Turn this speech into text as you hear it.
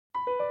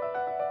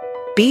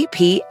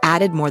BP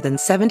added more than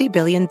 $70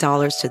 billion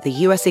to the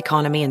U.S.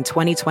 economy in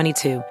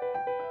 2022.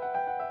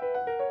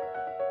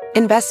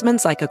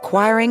 Investments like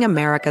acquiring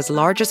America's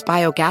largest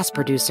biogas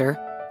producer,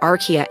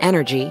 Archaea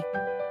Energy,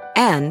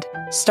 and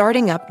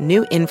starting up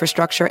new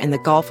infrastructure in the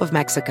Gulf of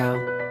Mexico.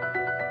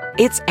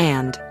 It's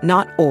and,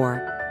 not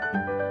or.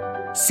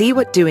 See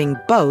what doing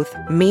both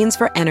means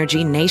for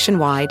energy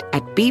nationwide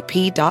at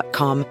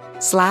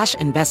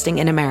bp.com/investing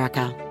in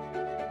America.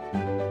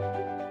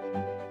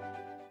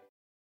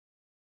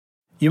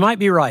 You might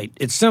be right.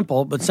 It's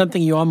simple, but something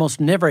you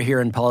almost never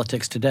hear in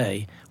politics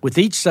today, with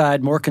each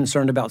side more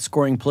concerned about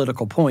scoring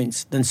political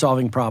points than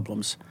solving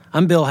problems.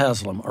 I'm Bill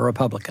Haslam, a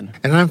Republican.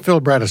 And I'm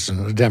Phil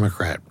Bredesen, a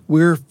Democrat.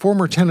 We're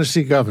former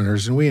Tennessee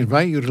governors, and we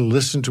invite you to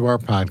listen to our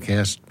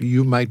podcast,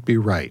 You Might Be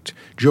Right.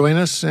 Join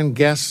us and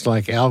guests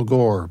like Al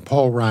Gore,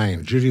 Paul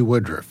Ryan, Judy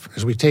Woodruff,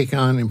 as we take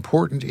on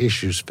important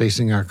issues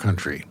facing our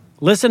country.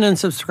 Listen and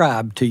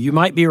subscribe to You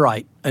Might Be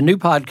Right, a new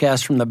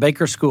podcast from the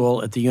Baker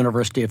School at the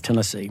University of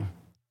Tennessee.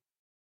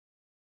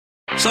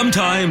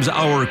 Sometimes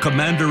our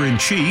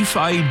commander-in-chief,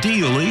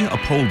 ideally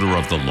upholder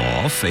of the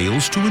law,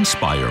 fails to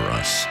inspire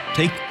us.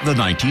 Take the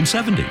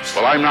 1970s.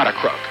 Well, I'm not a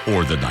crook.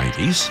 Or the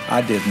 90s.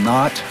 I did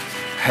not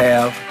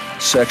have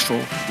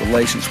sexual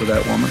relations with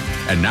that woman.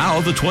 And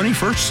now the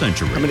 21st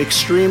century. I'm an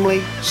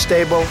extremely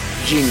stable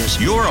genius.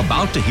 You're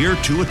about to hear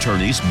two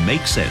attorneys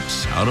make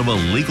sense out of a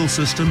legal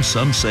system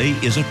some say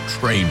is a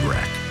train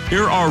wreck.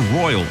 Here are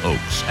Royal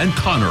Oakes and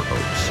Connor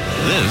Oakes.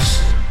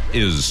 This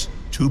is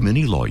Too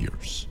Many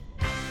Lawyers.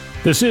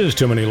 This is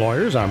Too Many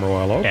Lawyers. I'm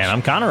Royal Oakes. And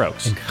I'm Connor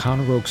Oakes. And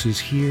Connor Oakes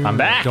is here. I'm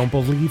back. Don't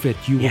believe it.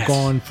 You were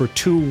gone for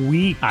 2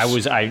 weeks. I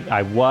was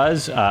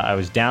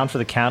down for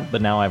the count,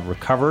 but now I've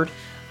recovered.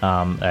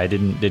 I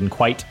didn't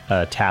quite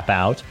tap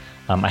out.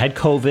 I had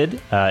COVID.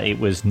 It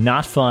was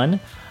not fun.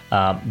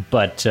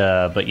 But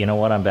you know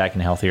what? I'm back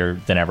and healthier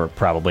than ever.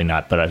 Probably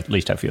not, but at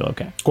least I feel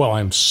okay. Well,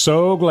 I'm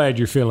so glad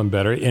you're feeling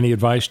better. Any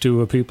advice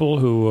to people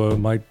who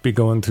might be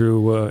going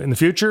through in the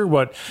future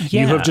what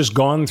you have just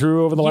gone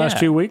through over the last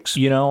few weeks?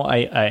 You know,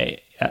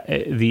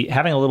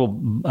 having a little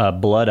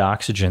blood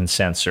oxygen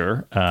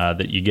sensor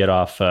that you get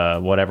off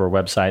whatever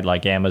website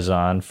like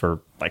Amazon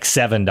for like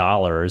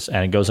 $7,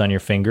 and it goes on your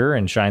finger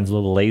and shines a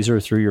little laser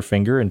through your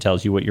finger and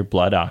tells you what your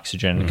blood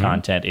oxygen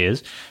content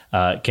is,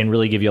 can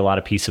really give you a lot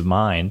of peace of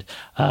mind.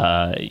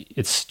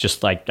 It's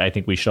just like, I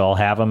think we should all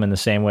have them in the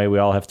same way we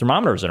all have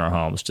thermometers in our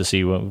homes to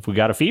see if we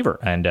got a fever.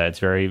 And it's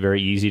very,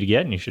 very easy to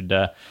get, and you should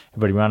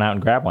everybody run out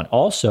and grab one.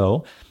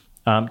 Also,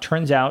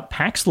 turns out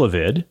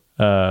Paxlovid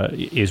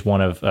is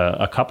one of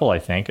a couple, I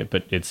think,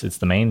 but it's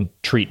the main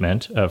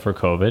treatment for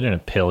COVID, and a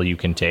pill you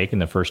can take in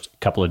the first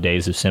couple of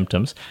days of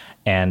symptoms.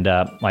 And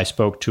I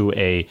spoke to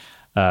a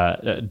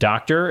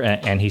doctor,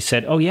 and he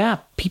said, oh, yeah,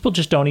 people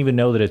just don't even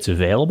know that it's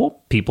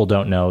available. People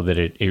don't know that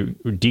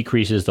it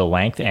decreases the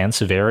length and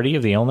severity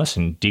of the illness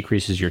and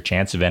decreases your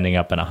chance of ending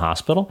up in a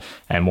hospital,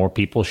 and more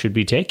people should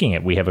be taking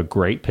it. We have a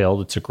great pill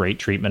that's a great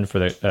treatment for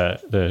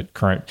the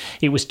current.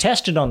 It was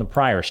tested on the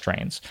prior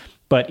strains,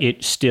 but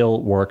it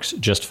still works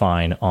just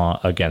fine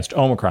against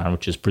Omicron,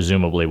 which is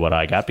presumably what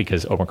I got,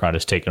 because Omicron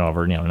has taken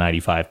over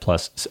 95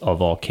 plus of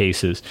all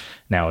cases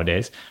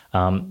nowadays.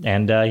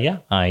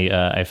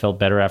 I felt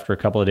better after a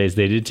couple of days.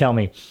 They did tell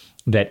me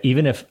that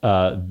even if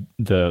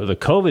the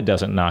COVID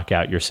doesn't knock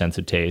out your sense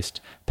of taste,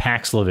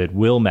 Paxlovid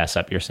will mess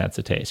up your sense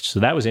of taste.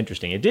 So that was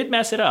interesting. It did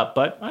mess it up,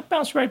 but I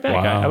bounced right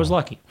back. Wow. I was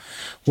lucky.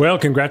 Well,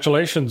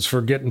 congratulations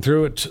for getting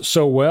through it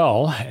so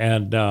well.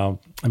 And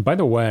by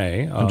the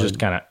way, I'm just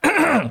kind of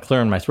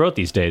clearing my throat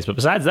these days. But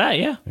besides that,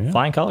 yeah,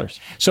 flying colors.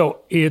 So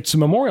it's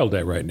Memorial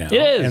Day right now. It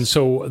is. And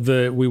so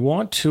we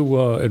want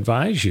to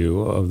advise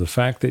you of the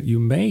fact that you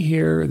may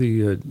hear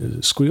the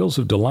squeals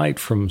of delight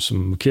from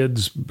some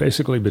kids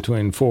basically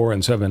between 4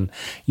 and 7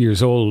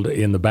 years old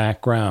in the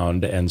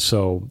background. And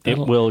so it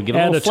will give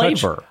a little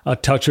flavor. A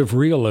touch of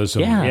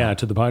realism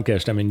to the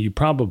podcast. I mean, you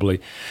probably,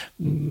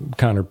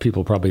 Connor,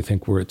 people probably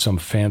think we're at some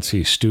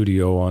fancy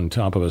studio on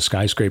top of a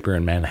skyscraper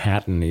in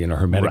Manhattan,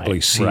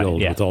 hermetically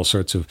sealed with all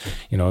sorts of,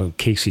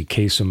 Casey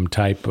Kasem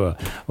type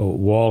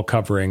wall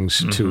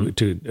coverings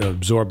to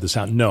absorb the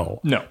sound. No,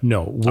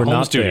 we're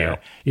not there.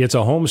 It's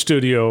a home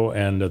studio,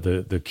 and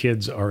the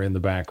kids are in the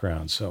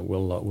background. So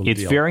we'll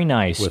it's very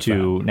nice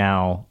to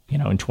now,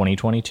 in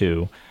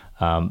 2022,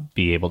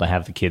 be able to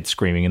have the kids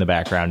screaming in the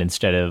background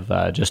instead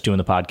of just doing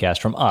the podcast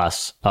from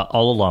us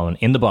all alone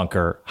in the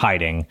bunker,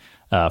 hiding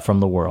from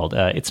the world.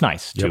 It's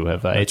nice to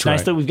have. It's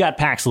nice that we've got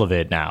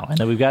Paxlovid now, and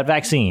that we've got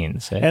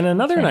vaccines. And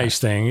another nice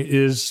thing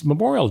is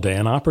Memorial Day,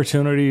 an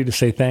opportunity to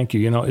say thank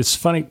you. It's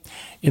funny.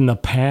 In the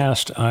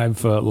past,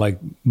 I've, like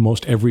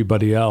most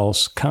everybody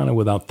else, kind of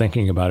without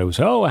thinking about it, was,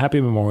 happy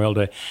Memorial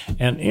Day.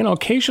 And,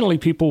 occasionally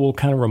people will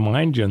kind of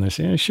remind you, and they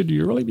say, should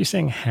you really be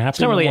saying happy It's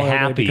not really Memorial a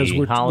happy Day?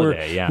 Because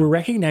holiday, we're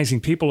recognizing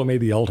people who made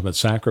the ultimate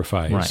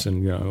sacrifice. Right.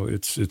 And,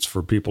 it's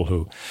for people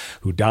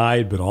who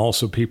died, but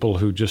also people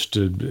who just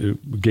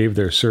gave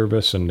their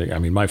service. And I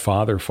mean, my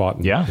father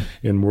fought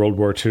in World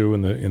War II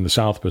in the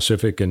South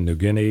Pacific in New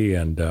Guinea,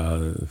 and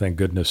thank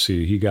goodness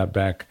he got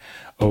back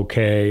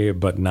okay,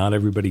 but not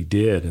everybody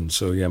did. And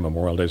so,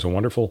 Memorial Day is a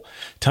wonderful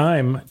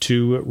time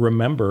to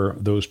remember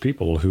those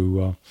people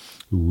who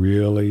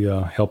really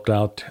helped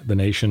out the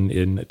nation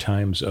in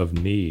times of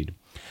need.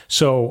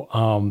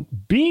 So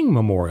being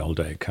Memorial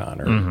Day,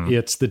 Connor,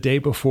 it's the day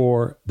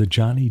before the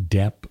Johnny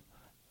Depp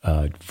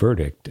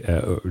verdict.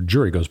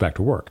 Jury goes back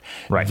to work.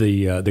 Right.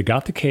 They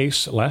got the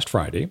case last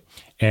Friday,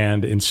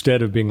 and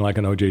instead of being like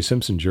an O.J.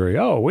 Simpson jury,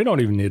 we don't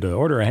even need to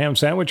order a ham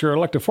sandwich or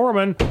elect a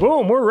foreman.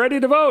 Boom, we're ready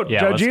to vote. Yeah,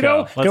 Judge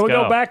Ito, can we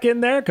go back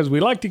in there? Because we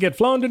like to get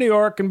flown to New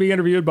York and be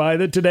interviewed by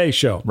the Today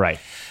Show. Right.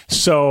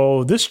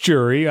 So this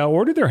jury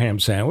ordered their ham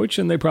sandwich,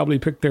 and they probably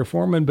picked their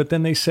foreman, but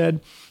then they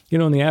said,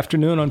 in the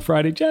afternoon on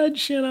Friday,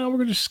 Judge,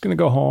 we're just going to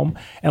go home.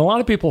 And a lot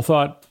of people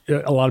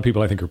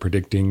I think are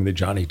predicting that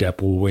Johnny Depp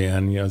will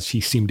win.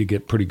 He seemed to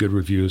get pretty good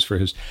reviews for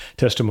his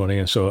testimony.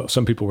 And so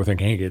some people were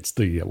thinking, hey, it's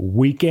the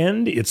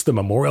weekend. It's the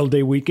Memorial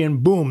Day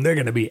weekend. Boom, they're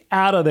going to be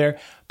out of there.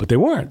 But they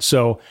weren't.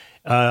 So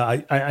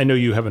I know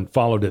you haven't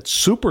followed it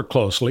super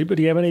closely, but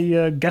do you have any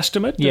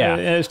guesstimate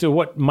as to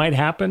what might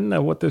happen,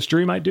 what this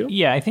jury might do?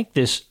 Yeah, I think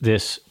this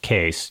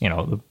case, one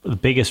of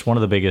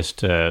the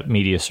biggest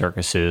media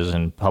circuses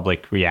and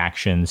public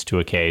reactions to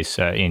a case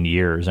in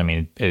years. I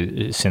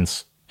mean,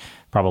 since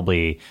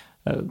probably,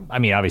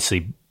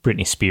 obviously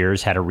Britney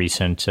Spears had a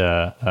recent,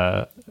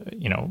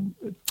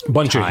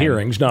 bunch of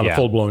hearings, not a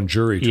full-blown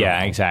jury trial.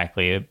 Yeah,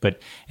 exactly.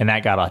 And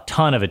that got a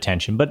ton of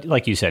attention. But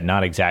like you said,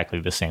 not exactly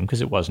the same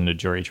because it wasn't a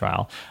jury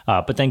trial.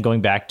 But then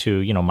going back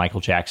to,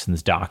 Michael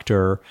Jackson's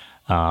doctor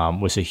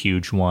was a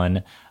huge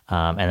one.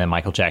 And then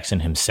Michael Jackson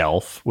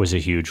himself was a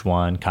huge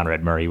one.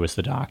 Conrad Murray was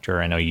the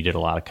doctor. I know you did a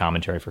lot of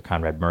commentary for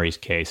Conrad Murray's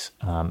case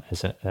on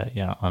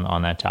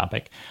that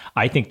topic.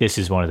 I think this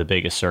is one of the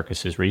biggest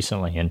circuses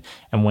recently.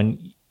 And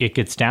when it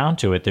gets down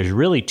to it, there's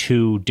really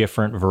two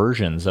different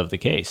versions of the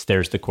case.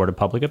 There's the court of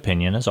public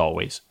opinion, as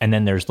always, and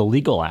then there's the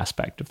legal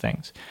aspect of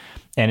things.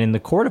 And in the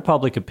court of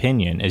public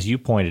opinion, as you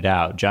pointed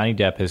out, Johnny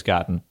Depp has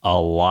gotten a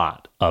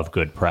lot of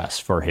good press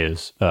for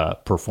his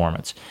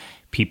performance.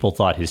 People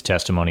thought his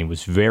testimony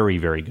was very,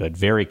 very good,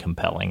 very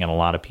compelling, and a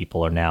lot of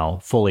people are now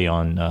fully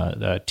on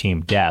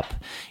Team Depp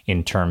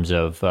in terms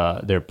of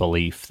their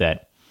belief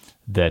that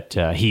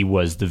he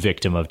was the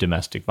victim of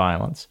domestic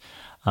violence.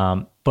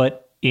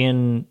 But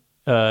in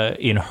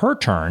her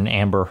turn,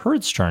 Amber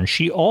Heard's turn,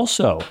 she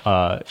also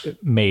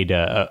made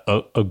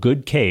a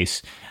good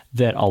case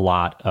that a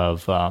lot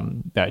of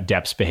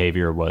Depp's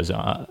behavior was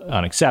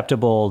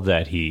unacceptable,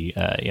 that he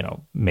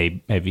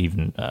may have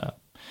even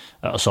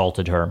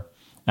assaulted her.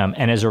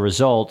 And as a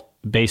result,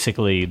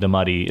 basically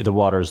the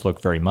waters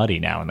look very muddy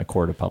now in the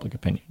court of public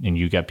opinion, and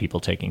you got people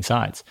taking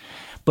sides.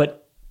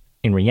 But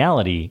in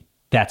reality,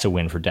 that's a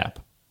win for Depp,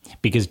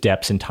 because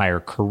Depp's entire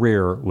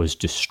career was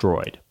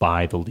destroyed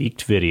by the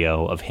leaked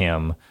video of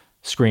him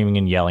screaming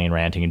and yelling and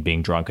ranting and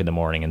being drunk in the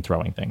morning and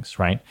throwing things,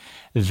 right?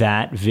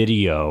 That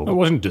video... It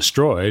wasn't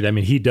destroyed. I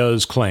mean, he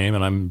does claim,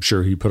 and I'm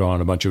sure he put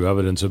on a bunch of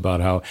evidence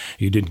about how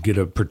he didn't get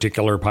a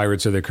particular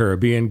Pirates of the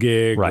Caribbean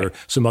gig or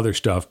some other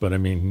stuff, but I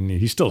mean,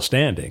 he's still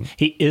standing.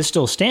 He is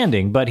still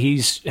standing, but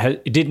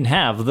didn't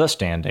have the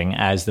standing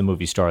as the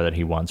movie star that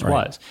he once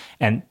was.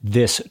 And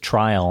this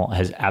trial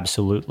has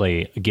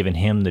absolutely given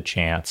him the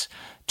chance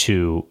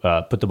to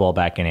put the ball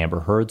back in Amber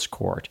Heard's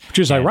court. Which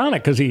is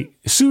ironic because he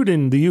sued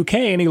in the UK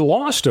and he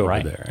lost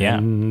over there. Yeah.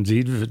 And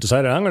he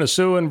decided, I'm going to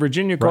sue in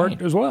Virginia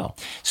court as well.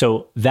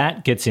 So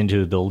that gets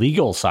into the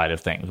legal side of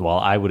things. Well,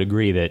 I would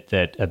agree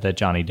that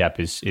Johnny Depp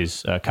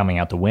is coming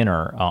out the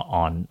winner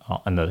on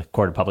the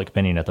court of public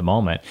opinion at the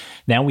moment.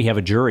 Now we have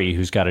a jury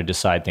who's got to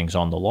decide things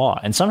on the law.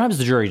 And sometimes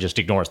the jury just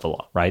ignores the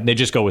law, right? They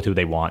just go with who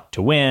they want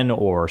to win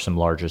or some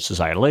larger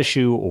societal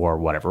issue or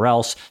whatever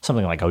else,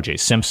 something like O.J.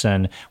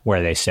 Simpson,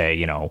 where they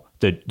say,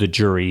 the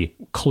jury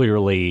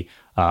clearly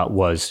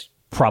was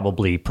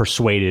probably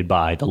persuaded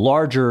by the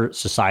larger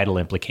societal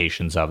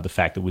implications of the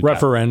fact that we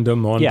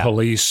referendum on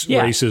police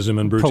racism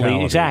and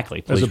brutality,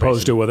 exactly, as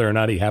opposed to whether or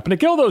not he happened to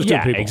kill those two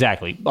people.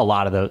 Exactly. A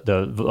lot of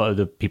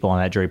the people on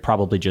that jury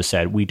probably just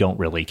said, we don't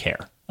really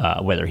care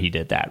whether he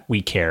did that.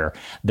 We care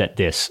that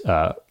this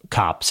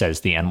cop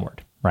says the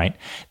N-word. Right.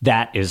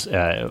 That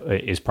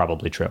is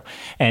probably true.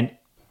 And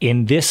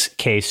in this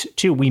case,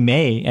 too, we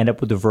may end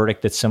up with a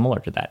verdict that's similar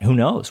to that. Who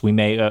knows? We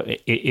may.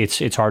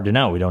 It's hard to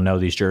know. We don't know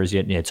these jurors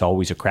yet. It's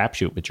always a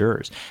crapshoot with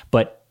jurors.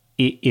 But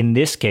in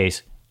this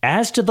case,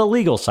 as to the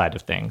legal side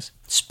of things,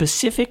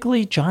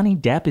 specifically, Johnny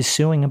Depp is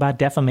suing about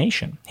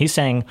defamation. He's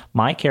saying,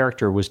 my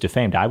character was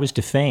defamed. I was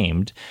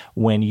defamed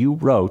when you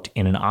wrote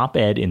in an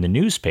op-ed in the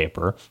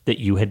newspaper that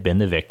you had been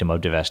the victim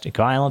of domestic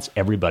violence.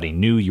 Everybody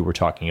knew you were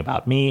talking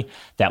about me.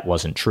 That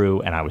wasn't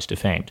true, and I was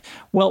defamed.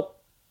 Well,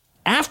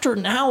 after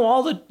now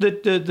all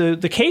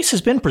the case has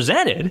been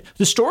presented,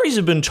 the stories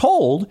have been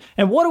told,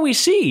 and what do we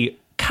see?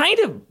 Kind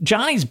of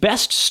Johnny's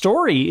best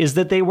story is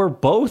that they were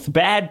both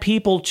bad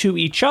people to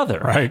each other.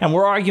 Right. And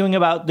we're arguing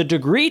about the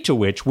degree to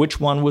which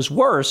one was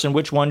worse and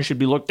which one should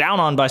be looked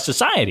down on by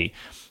society.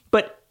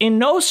 But in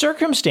no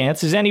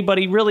circumstance is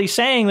anybody really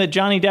saying that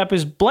Johnny Depp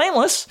is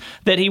blameless,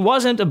 that he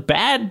wasn't a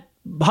bad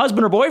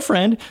husband or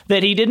boyfriend,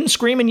 that he didn't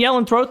scream and yell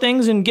and throw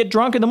things and get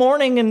drunk in the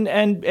morning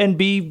and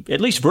be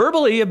at least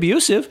verbally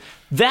abusive.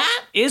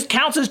 That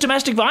counts as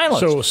domestic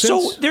violence.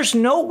 So there's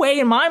no way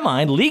in my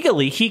mind,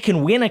 legally, he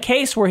can win a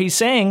case where he's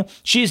saying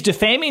she's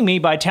defaming me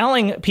by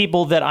telling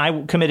people that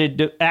I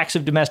committed acts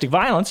of domestic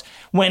violence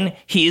when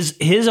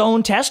his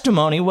own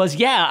testimony was,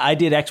 yeah, I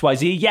did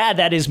XYZ. Yeah,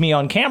 that is me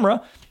on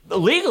camera.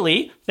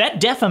 Legally,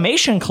 that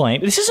defamation claim,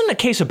 this isn't a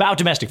case about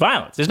domestic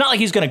violence. It's not like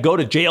he's going to go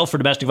to jail for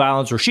domestic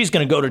violence or she's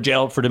going to go to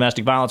jail for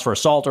domestic violence for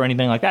assault or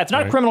anything like that. It's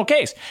not a criminal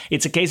case.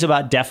 It's a case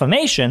about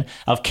defamation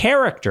of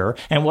character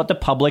and what the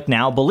public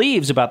now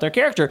believes about their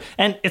character.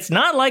 And it's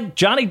not like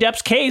Johnny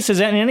Depp's case is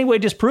in any way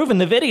disproven.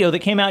 The video that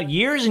came out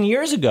years and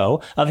years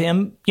ago of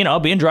him,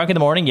 being drunk in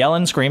the morning,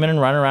 yelling, screaming, and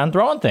running around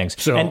throwing things.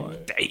 And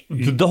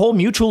the whole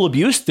mutual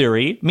abuse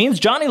theory means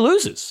Johnny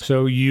loses.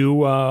 So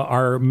you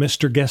are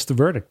Mr. Guess the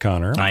Verdict,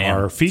 Connor. I am.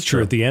 Our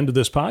feature at the end of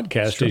this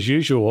podcast, as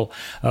usual,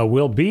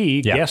 will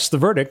be Guess the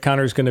Verdict.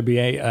 Connor's going to be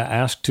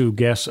asked to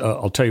guess.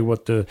 I'll tell you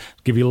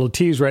give you a little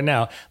tease right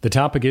now. The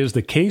topic is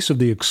the case of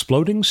the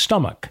exploding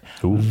stomach.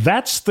 Ooh.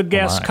 That's the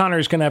guess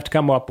Connor's going to have to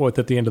come up with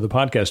at the end of the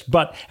podcast.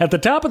 But at the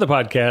top of the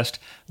podcast,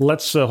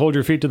 let's hold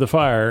your feet to the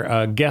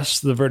fire. Guess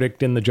the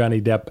verdict in the Johnny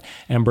Depp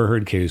Amber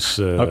Heard case.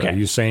 Okay. Are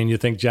you saying you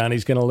think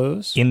Johnny's going to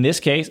lose? In this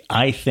case,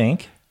 I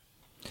think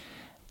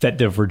that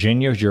the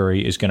Virginia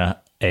jury is going to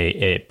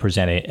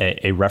present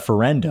a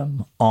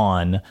referendum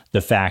on the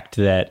fact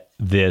that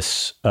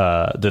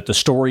that the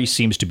story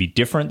seems to be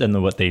different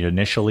than what they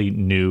initially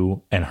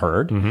knew and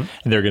heard. Mm-hmm.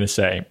 And they're going to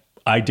say,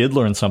 I did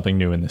learn something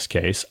new in this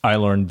case. I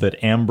learned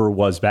that Amber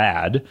was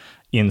bad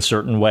in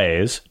certain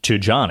ways to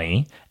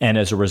Johnny. And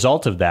as a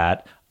result of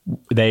that,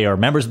 they are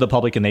members of the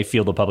public and they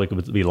feel the public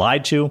would be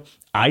lied to.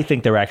 I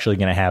think they're actually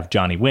going to have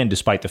Johnny win,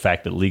 despite the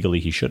fact that legally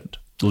he shouldn't.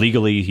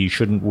 Legally, he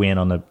shouldn't win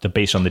on the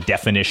based on the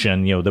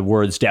definition, the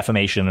words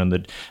defamation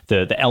and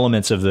the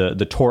elements of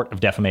the tort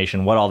of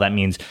defamation, what all that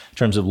means in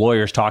terms of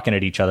lawyers talking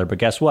at each other. But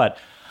guess what?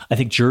 I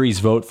think juries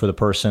vote for the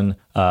person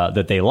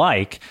that they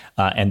like,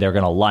 and they're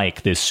going to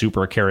like this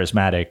super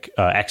charismatic,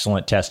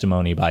 excellent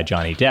testimony by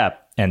Johnny Depp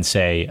and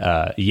say,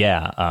 he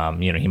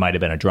might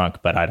have been a drunk,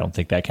 but I don't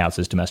think that counts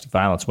as domestic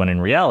violence, when in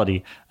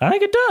reality, I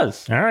think it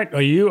does. All right.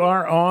 Well, you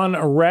are on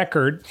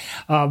record.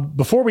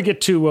 Before we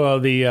get to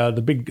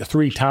the big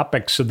three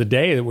topics of the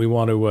day that we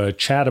want to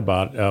chat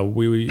about,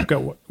 we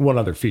got one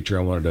other feature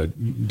I wanted to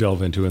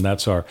delve into, and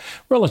that's our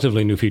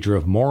relatively new feature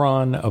of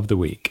Moron of the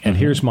Week. And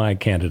here's my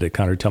candidate.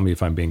 Connor, tell me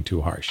if I'm being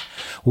too harsh.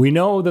 We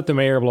know that the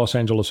mayor of Los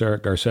Angeles,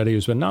 Eric Garcetti,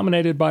 has been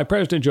nominated by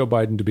President Joe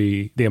Biden to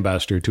be the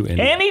ambassador to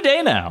India. Any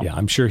day now. Yeah,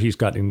 I'm sure he's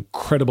got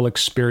incredible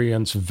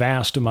experience,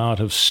 vast amount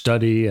of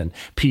study and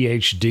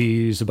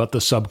PhDs about the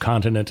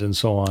subcontinent and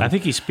so on. I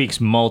think he speaks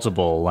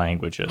multiple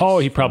languages. Oh,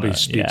 he probably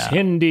speaks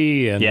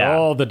Hindi and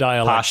all the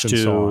dialects Pashto, and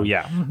so on.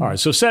 Yeah. All right.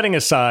 So setting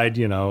aside,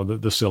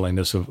 the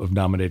silliness of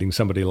nominating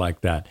somebody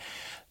like that,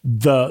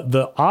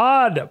 the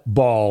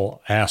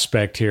oddball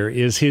aspect here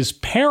is his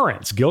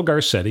parents. Gil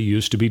Garcetti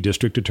used to be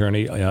district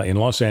attorney in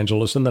Los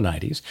Angeles in the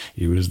 90s.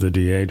 He was the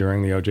DA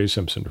during the O.J.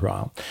 Simpson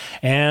trial.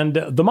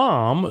 And the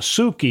mom,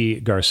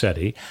 Suki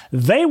Garcetti,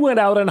 they went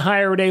out and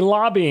hired a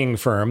lobbying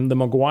firm, the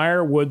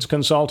McGuire Woods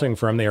Consulting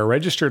Firm. They are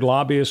registered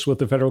lobbyists with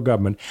the federal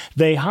government.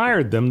 They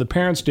hired them, the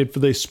parents did, for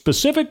the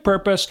specific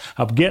purpose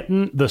of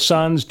getting the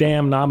son's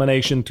damn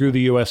nomination through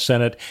the U.S.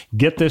 Senate,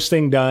 get this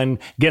thing done,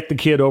 get the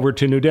kid over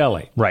to New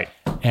Delhi. Right.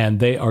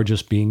 And they are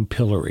just being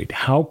pilloried.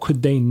 How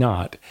could they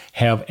not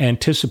have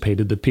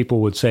anticipated that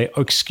people would say,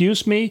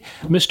 excuse me,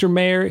 Mr.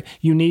 Mayor,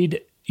 you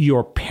need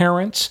your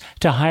parents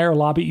to hire a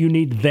lobby. You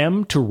need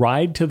them to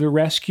ride to the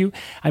rescue.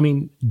 I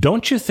mean,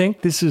 don't you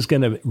think this is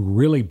going to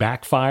really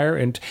backfire?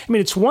 And I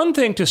mean, it's one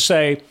thing to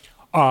say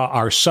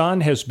our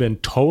son has been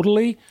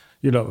totally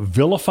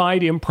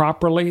vilified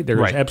improperly.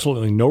 There is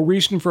absolutely no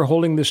reason for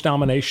holding this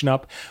nomination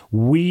up.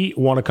 We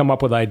want to come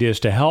up with ideas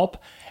to help.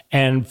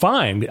 And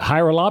fine,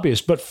 hire a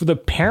lobbyist. But for the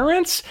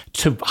parents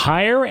to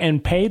hire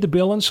and pay the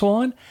bill and so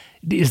on,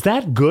 is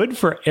that good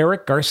for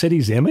Eric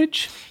Garcetti's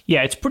image?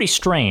 Yeah, it's pretty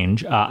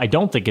strange. I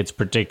don't think it's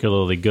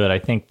particularly good. I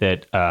think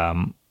that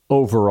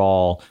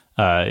overall,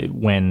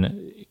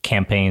 when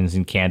campaigns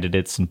and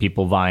candidates and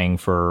people vying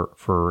for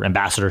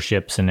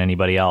ambassadorships and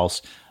anybody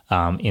else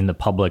in the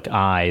public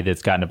eye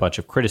that's gotten a bunch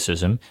of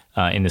criticism.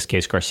 In this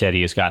case,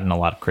 Garcetti has gotten a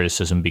lot of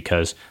criticism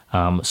because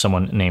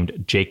someone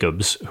named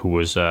Jacobs, who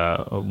was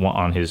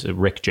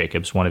Rick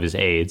Jacobs, one of his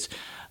aides,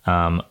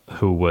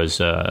 who was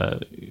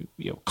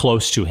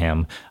close to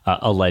him,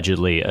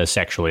 allegedly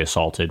sexually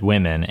assaulted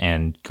women,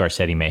 and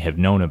Garcetti may have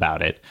known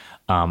about it.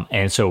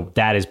 And so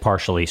that is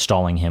partially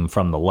stalling him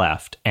from the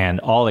left. And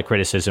all the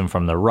criticism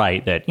from the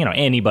right that,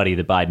 anybody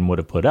that Biden would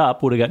have put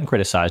up would have gotten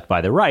criticized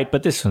by the right.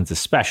 But this one's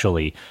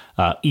especially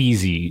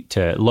easy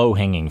to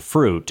low-hanging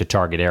fruit to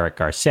target Eric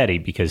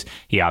Garcetti because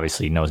he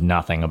obviously knows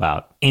nothing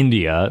about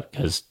India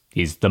because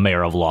He's the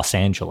mayor of Los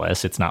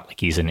Angeles. It's not like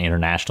he's an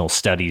international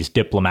studies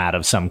diplomat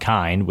of some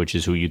kind, which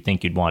is who you'd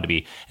think you'd want to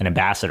be an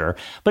ambassador.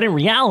 But in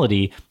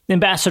reality,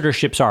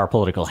 ambassadorships are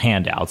political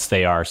handouts.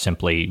 They are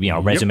simply,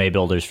 resume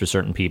builders for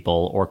certain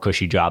people or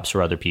cushy jobs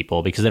for other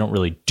people, because they don't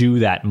really do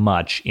that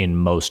much in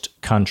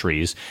most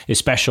countries,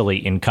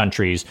 especially in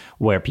countries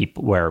where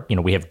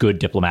we have good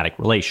diplomatic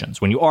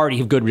relations. When you already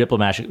have good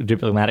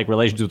diplomatic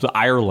relations with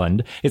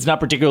Ireland, it's not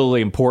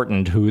particularly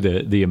important who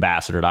the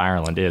ambassador to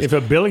Ireland is. If a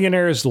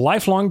billionaire's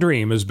lifelong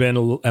dream has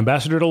been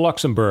ambassador to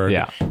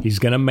Luxembourg, he's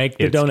going to make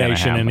the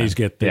donation and he's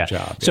get the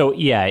job. So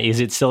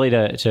is it silly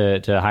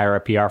to hire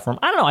a PR firm?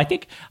 I don't know.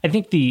 I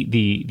think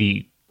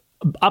the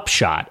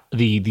upshot,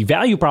 the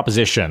value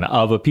proposition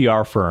of a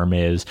PR firm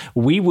is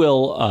we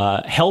will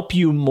help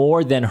you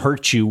more than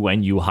hurt you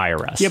when you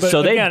hire us. Yeah, but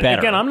so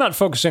again, I'm not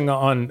focusing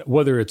on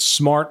whether it's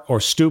smart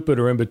or stupid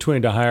or in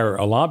between to hire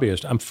a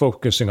lobbyist. I'm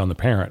focusing on the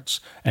parents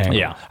angle.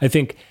 Yeah. I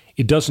think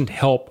it doesn't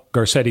help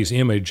Garcetti's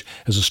image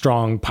as a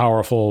strong,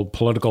 powerful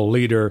political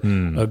leader,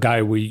 a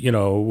guy we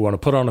want to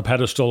put on a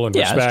pedestal and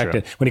respect.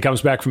 And when he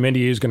comes back from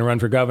India, he's going to run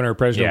for governor,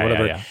 president,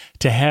 whatever. Yeah.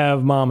 To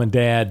have mom and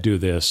dad do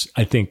this,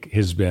 I think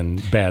has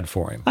been bad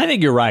for him. I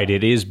think you're right.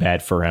 It is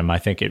bad for him. I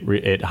think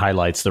it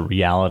highlights the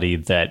reality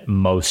that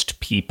most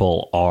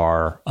people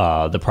are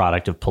the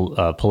product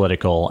of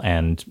political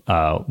and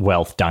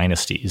wealth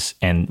dynasties,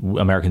 and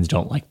Americans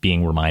don't like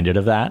being reminded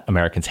of that.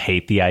 Americans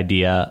hate the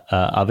idea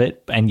of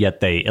it, and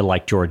yet they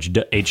elect George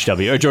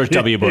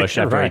W. Bush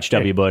after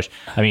H.W. Bush.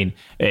 I mean,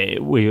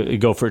 we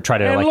try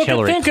to elect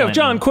Hillary Clinton. Think of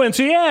John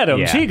Quincy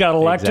Adams. He got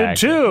elected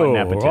too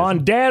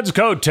on Dad's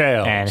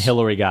coattails. And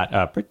Hillary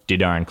got pretty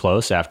darn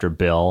close after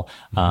Bill.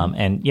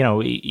 And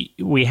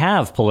we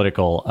have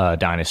political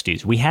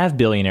dynasties. We have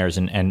billionaires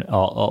and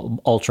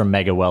ultra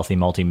mega wealthy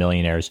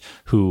multimillionaires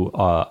who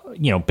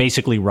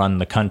basically run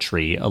the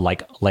country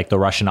like the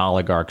Russian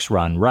oligarchs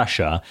run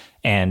Russia.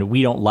 And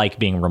we don't like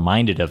being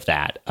reminded of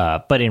that.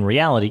 But in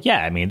reality,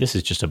 this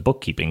is just a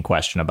bookkeeping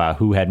question about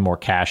who had more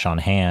cash on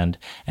hand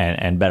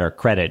and better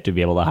credit to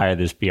be able to hire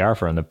this PR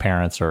firm, the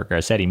parents or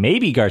Garcetti.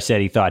 Maybe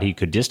Garcetti thought he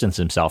could distance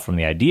himself from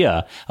the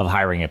idea of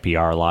hiring a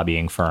PR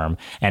lobbying firm.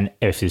 And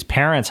if his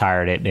parents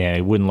hired it,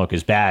 it wouldn't look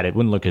as bad. It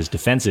wouldn't look as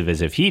defensive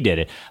as if he did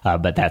it.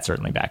 But that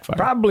certainly backfired.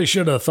 Probably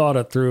should have thought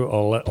it through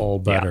a little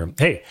better.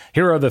 Yeah. Hey,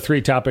 here are the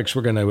three topics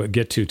we're going to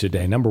get to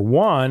today. Number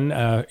one,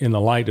 in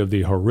the light of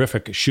the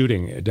horrific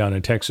shooting down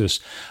in Texas,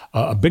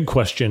 a big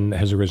question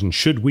has arisen.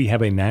 Should we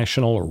have a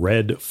national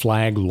red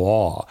flag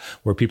law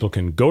where people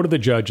can go to the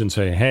judge and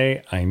say,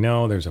 hey, I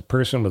know there's a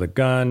person with a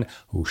gun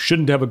who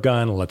shouldn't have a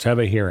gun. Let's have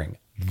a hearing.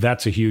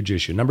 That's a huge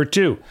issue. Number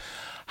two,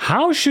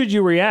 how should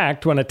you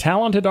react when a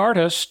talented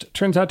artist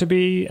turns out to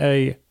be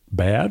a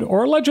bad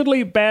or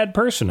allegedly bad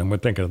person? And we're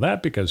thinking of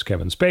that because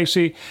Kevin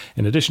Spacey,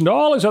 in addition to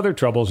all his other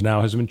troubles,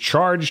 now has been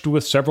charged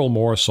with several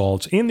more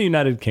assaults in the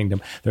United Kingdom.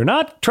 They're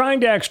not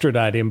trying to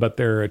extradite him, but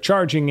they're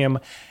charging him.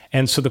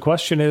 And so the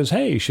question is,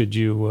 hey, should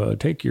you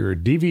take your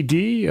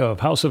DVD of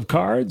House of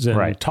Cards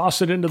and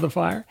toss it into the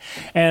fire?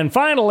 And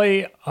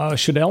finally,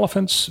 should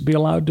elephants be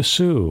allowed to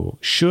sue?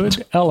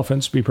 Should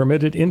elephants be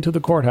permitted into the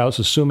courthouse,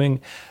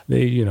 assuming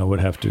they, would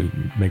have to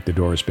make the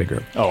doors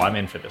bigger? Oh, I'm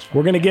in for this one.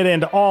 We're going to get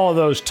into all of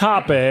those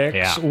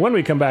topics when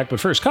we come back.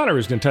 But first, Connor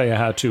is going to tell you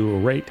how to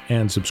rate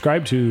and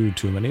subscribe to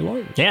Too Many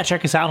Lawyers. Yeah,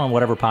 check us out on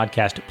whatever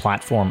podcast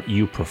platform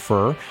you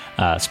prefer.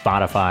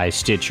 Spotify,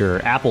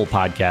 Stitcher, Apple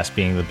Podcasts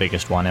being the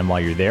biggest one. And while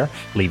you're there,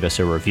 leave us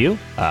a review,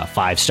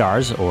 5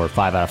 stars or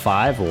 5 out of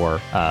 5 or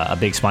a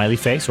big smiley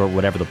face or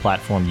whatever the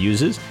platform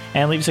uses,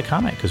 and leave us a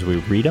comment because we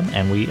read them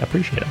and we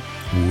appreciate them.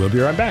 We'll be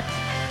right back.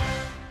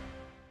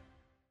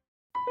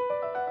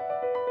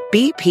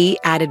 BP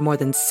added more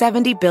than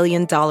 $70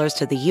 billion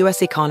to the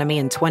U.S. economy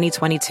in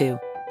 2022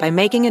 by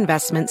making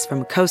investments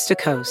from coast to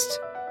coast.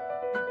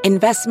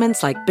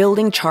 Investments like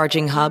building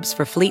charging hubs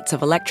for fleets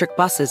of electric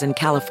buses in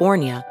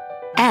California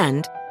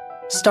and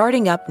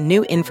starting up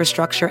new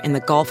infrastructure in the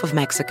Gulf of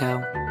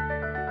Mexico.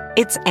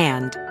 It's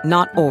and,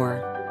 not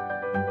or.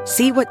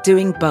 See what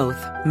doing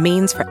both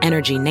means for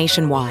energy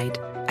nationwide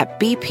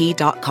at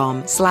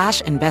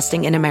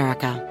bp.com/investing in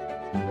America.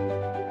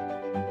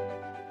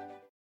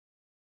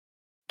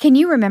 Can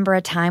you remember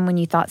a time when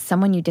you thought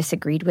someone you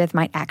disagreed with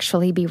might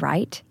actually be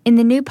right? In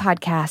the new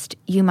podcast,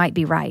 You Might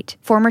Be Right,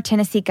 former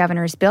Tennessee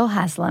Governors Bill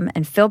Haslam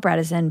and Phil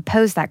Bredesen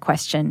pose that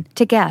question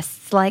to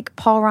guests like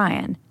Paul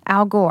Ryan,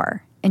 Al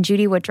Gore, and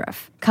Judy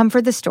Woodruff. Come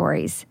for the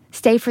stories,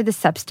 stay for the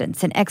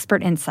substance and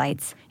expert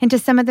insights into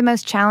some of the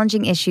most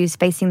challenging issues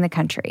facing the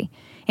country,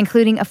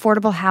 including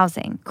affordable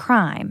housing,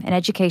 crime, and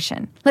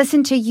education.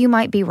 Listen to You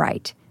Might Be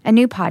Right, a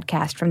new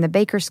podcast from the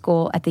Baker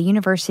School at the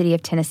University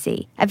of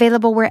Tennessee,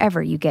 available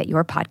wherever you get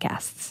your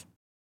podcasts.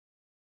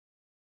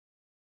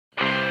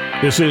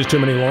 This is Too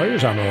Many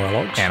Lawyers. I'm Royal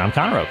Oakes. And I'm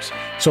Connor Oakes.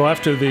 So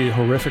after the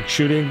horrific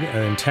shooting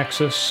in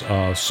Texas,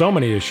 so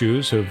many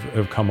issues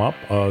have come up,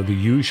 the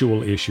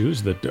usual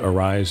issues that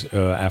arise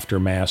after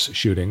mass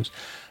shootings.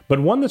 But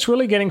one that's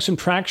really getting some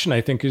traction,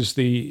 I think, is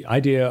the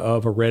idea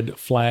of a red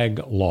flag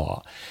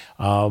law.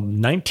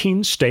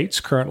 19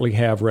 states currently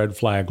have red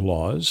flag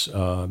laws.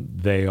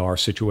 They are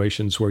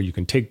situations where you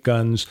can take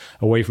guns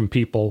away from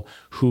people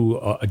who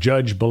a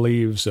judge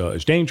believes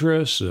is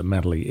dangerous,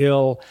 mentally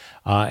ill.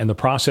 And the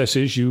process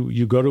is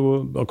you go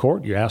to a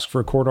court, you ask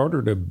for a court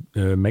order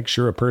to make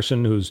sure a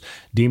person who's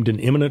deemed an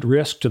imminent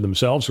risk to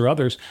themselves or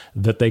others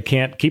that they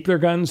can't keep their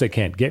guns, they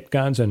can't get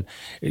guns. And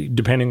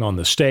depending on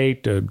the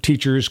state,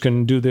 teachers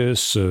can do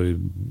this,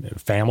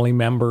 family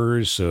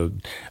members,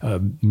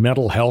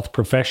 mental health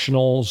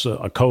professionals,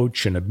 a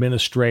coach, an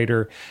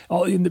administrator.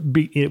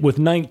 With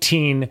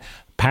 19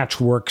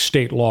 patchwork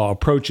state law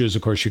approaches,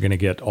 of course, you're going to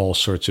get all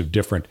sorts of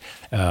different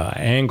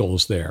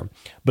angles there.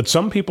 But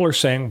some people are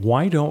saying,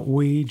 why don't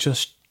we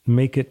just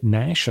make it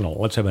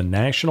national? Let's have a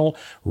national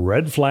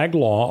red flag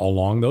law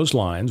along those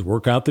lines,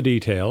 work out the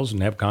details,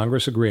 and have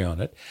Congress agree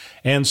on it.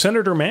 And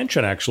Senator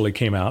Manchin actually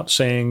came out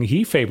saying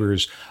he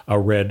favors a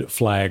red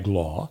flag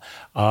law.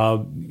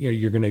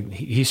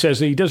 He says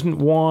that he doesn't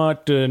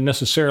want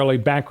necessarily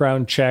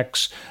background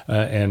checks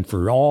and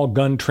for all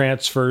gun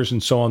transfers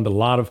and so on that a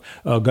lot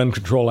of gun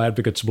control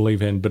advocates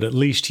believe in, but at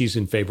least he's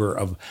in favor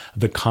of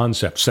the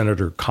concept.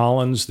 Senator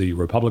Collins, the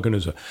Republican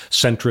who's a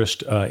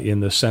centrist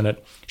in the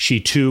Senate, she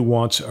too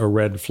wants a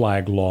red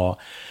flag law.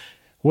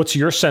 What's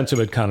your sense of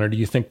it, Connor? Do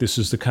you think this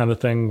is the kind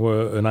of thing,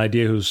 an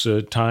idea whose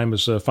time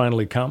has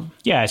finally come?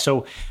 Yeah,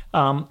 so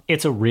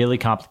it's a really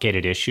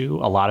complicated issue.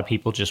 A lot of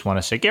people just want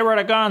to say, get rid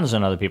of guns,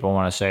 and other people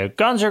want to say,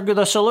 guns are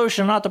the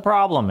solution, not the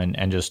problem,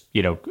 and just,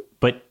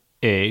 but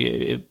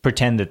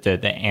pretend that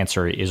the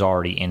answer is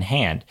already in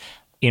hand.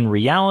 In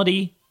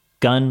reality,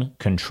 gun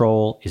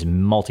control is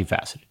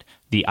multifaceted.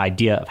 The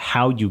idea of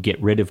how you get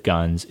rid of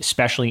guns,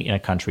 especially in a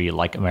country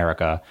like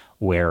America,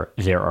 where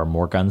there are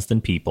more guns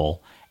than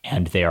people,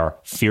 and they are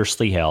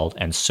fiercely held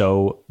and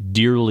so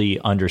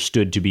dearly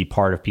understood to be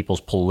part of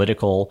people's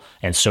political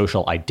and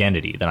social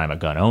identity, that I'm a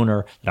gun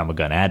owner, that I'm a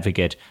gun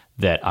advocate,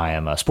 that I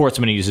am a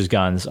sportsman who uses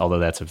guns, although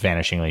that's a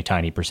vanishingly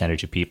tiny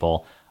percentage of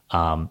people.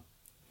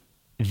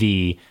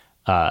 The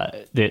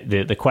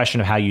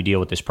question of how you deal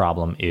with this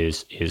problem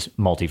is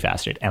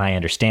multifaceted, and I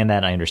understand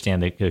that. I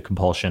understand the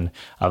compulsion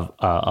of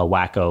a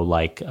wacko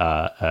like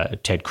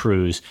Ted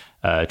Cruz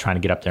trying to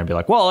get up there and be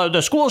like, well,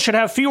 the school should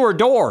have fewer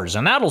doors,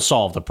 and that'll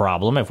solve the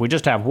problem if we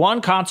just have one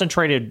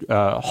concentrated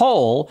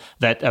hole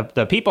that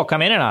the people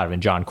come in and out of.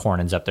 And John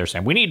Cornyn's up there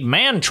saying, we need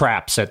man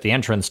traps at the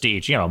entrance to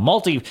each,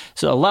 multi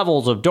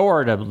levels of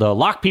door to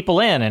lock people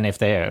in, and if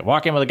they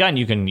walk in with a gun,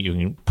 you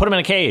can put them in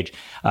a cage.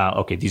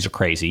 Okay, these are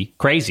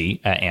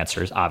crazy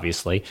answers,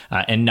 obviously,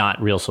 and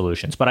not real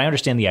solutions. But I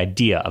understand the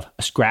idea of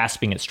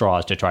grasping at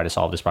straws to try to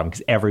solve this problem,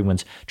 because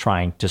everyone's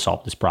trying to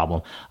solve this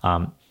problem.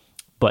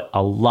 But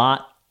a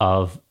lot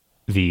of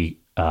the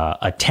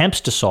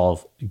attempts to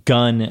solve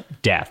gun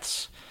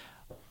deaths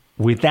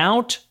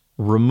without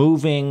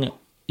removing,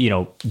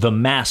 the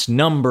mass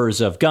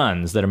numbers of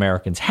guns that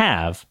Americans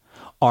have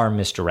are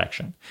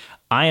misdirection.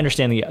 I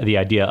understand the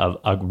idea of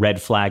a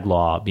red flag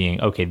law being,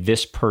 okay,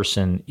 this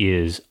person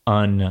is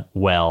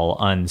unwell,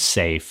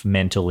 unsafe,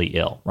 mentally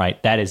ill,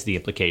 right? That is the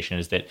implication,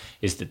 is that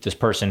this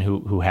person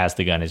who has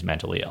the gun is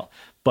mentally ill.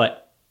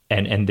 But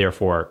and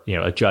therefore,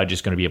 a judge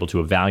is going to be able to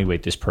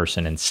evaluate this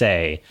person and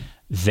say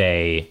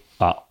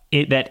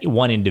that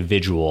one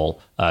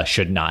individual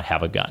should not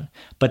have a gun.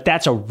 But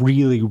that's a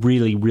really,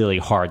 really, really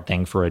hard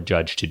thing for a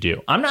judge to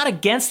do. I'm not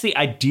against the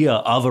idea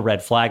of a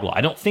red flag law.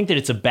 I don't think that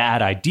it's a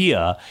bad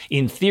idea,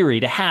 in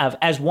theory, to have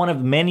as one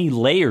of many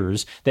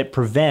layers that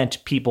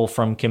prevent people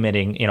from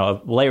committing,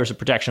 layers of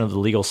protection of the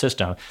legal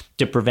system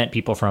to prevent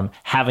people from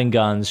having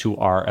guns who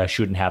are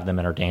shouldn't have them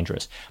and are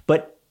dangerous.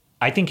 But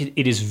I think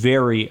it is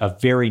a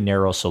very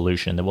narrow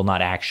solution that will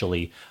not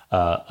actually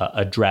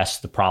address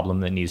the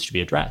problem that needs to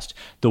be addressed.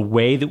 The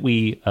way that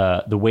we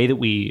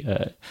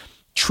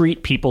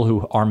treat people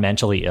who are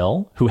mentally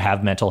ill, who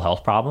have mental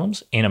health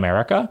problems in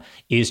America,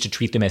 is to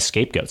treat them as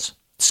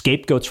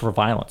scapegoats for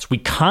violence. We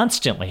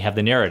constantly have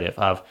the narrative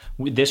of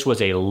this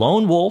was a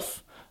lone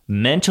wolf,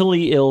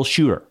 mentally ill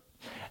shooter.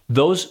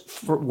 Those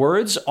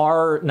words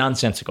are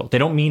nonsensical. They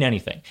don't mean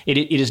anything.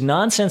 It is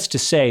nonsense to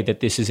say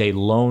that this is a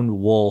lone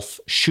wolf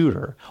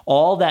shooter.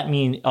 All that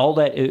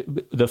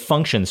the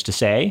functions to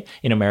say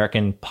in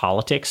American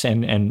politics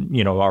and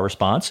our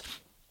response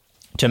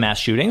to mass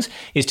shootings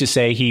is to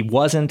say he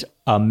wasn't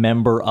a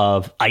member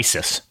of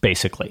ISIS,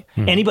 basically.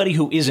 Anybody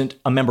who isn't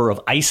a member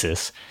of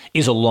ISIS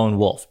is a lone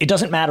wolf. It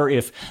doesn't matter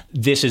if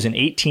this is an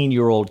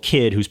 18-year-old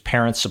kid whose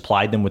parents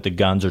supplied them with the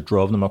guns or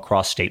drove them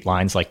across state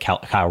lines like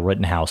Kyle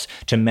Rittenhouse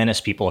to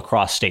menace people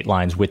across state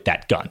lines with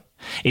that gun.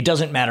 It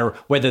doesn't matter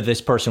whether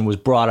this person was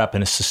brought up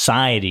in a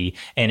society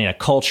and in a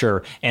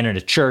culture and in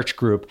a church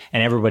group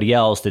and everybody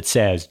else that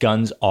says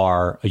guns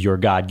are your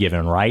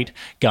God-given right.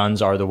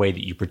 Guns are the way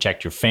that you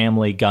protect your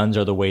family. Guns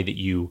are the way that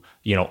you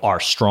are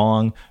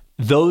strong.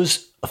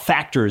 Those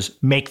factors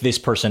make this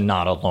person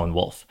not a lone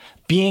wolf.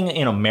 Being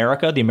in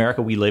America, the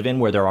America we live in,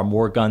 where there are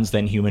more guns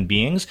than human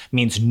beings,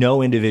 means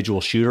no individual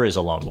shooter is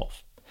a lone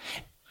wolf.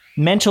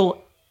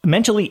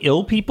 Mentally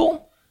ill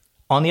people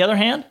on the other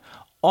hand,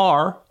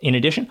 are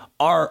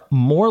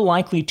more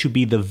likely to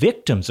be the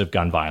victims of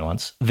gun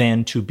violence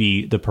than to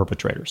be the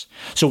perpetrators.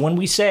 So when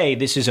we say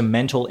this is a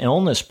mental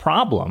illness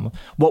problem,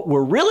 what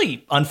we're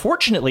really,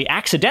 unfortunately,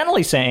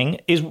 accidentally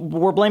saying is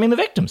we're blaming the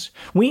victims.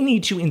 We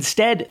need to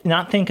instead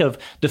not think of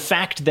the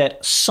fact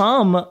that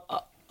some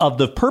of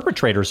the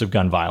perpetrators of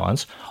gun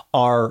violence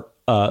are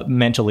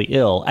mentally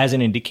ill as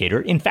an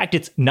indicator. In fact,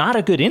 it's not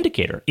a good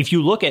indicator. If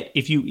you look at,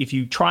 if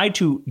you try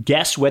to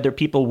guess whether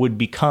people would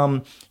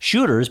become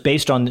shooters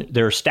based on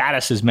their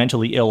status as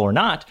mentally ill or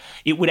not,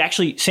 it would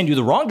actually send you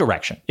the wrong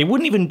direction. It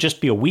wouldn't even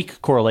just be a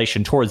weak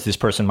correlation towards this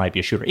person might be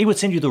a shooter. It would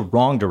send you the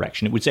wrong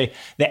direction. It would say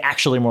they're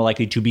actually more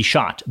likely to be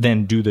shot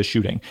than do the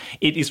shooting.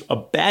 It is a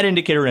bad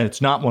indicator, and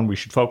it's not one we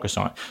should focus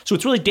on. So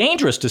it's really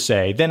dangerous to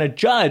say then a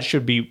judge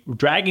should be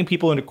dragging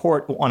people into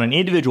court on an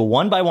individual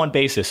one-by-one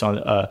basis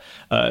on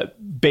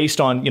based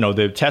on,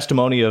 the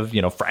testimony of,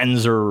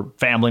 friends or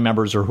family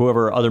members or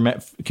whoever other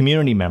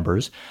community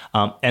members,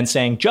 and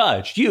saying,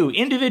 Judge, you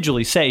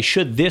individually say,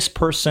 should this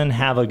person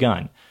have a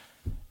gun?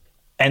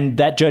 And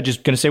that judge is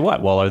going to say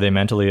what? Well, are they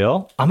mentally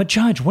ill? I'm a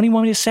judge. What do you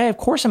want me to say? Of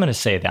course I'm going to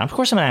say that. Of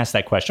course I'm going to ask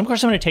that question. Of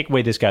course I'm going to take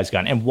away this guy's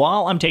gun. And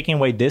while I'm taking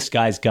away this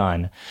guy's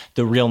gun,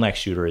 the real next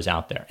shooter is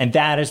out there. And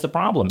that is the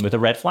problem with the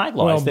red flag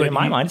law, is that in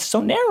my mind, it's so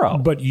narrow.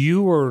 But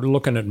you were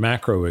looking at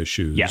macro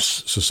issues,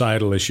 yes,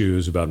 societal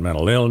issues about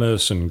mental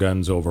illness and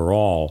guns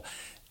overall.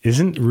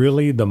 Isn't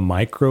really the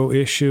micro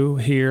issue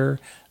here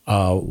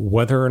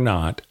whether or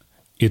not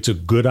it's a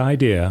good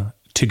idea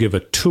to give a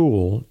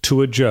tool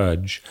to a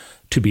judge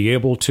to be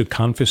able to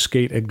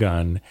confiscate a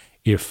gun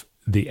if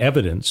the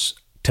evidence,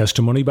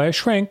 testimony by a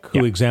shrink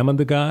who examined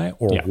the guy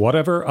or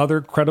whatever other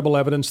credible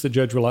evidence the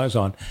judge relies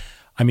on.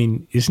 I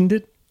mean, isn't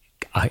it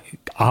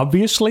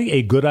obviously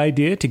a good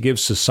idea to give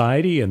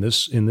society in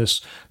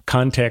this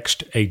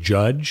context, a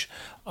judge,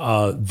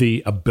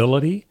 the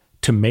ability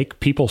to make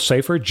people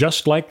safer,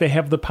 just like they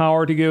have the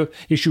power to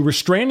issue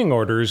restraining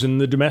orders in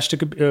the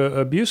domestic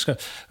abuse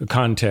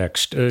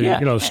context,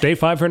 stay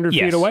 500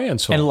 feet away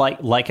and so on. And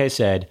like I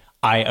said,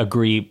 I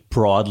agree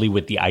broadly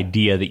with the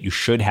idea that you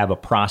should have a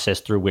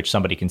process through which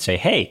somebody can say,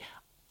 hey,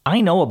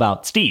 I know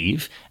about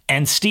Steve,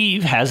 and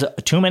Steve has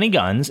too many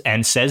guns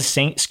and says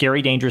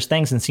scary, dangerous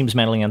things and seems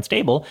mentally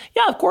unstable.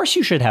 Yeah, of course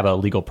you should have a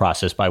legal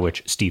process by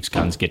which Steve's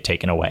guns get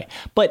taken away.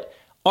 But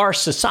our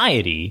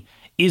society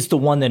is the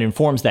one that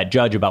informs that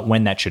judge about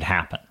when that should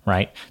happen,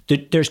 right?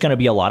 There's going to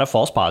be a lot of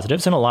false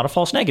positives and a lot of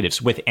false negatives.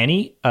 With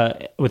any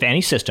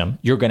system,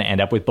 you're going to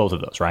end up with both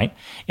of those, right?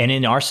 And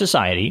in our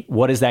society,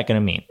 what is that going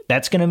to mean?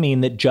 That's going to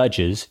mean that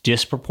judges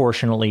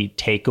disproportionately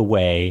take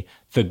away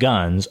the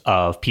guns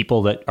of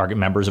people that are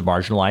members of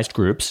marginalized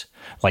groups,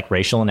 like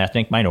racial and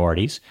ethnic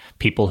minorities,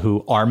 people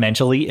who are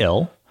mentally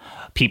ill,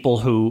 people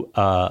who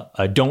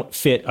don't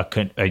fit,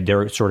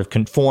 they're sort of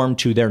conform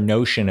to their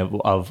notion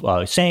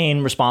of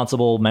sane,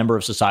 responsible member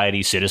of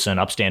society, citizen,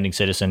 upstanding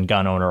citizen,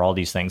 gun owner, all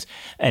these things.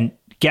 And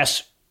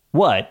guess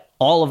what?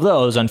 All of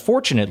those,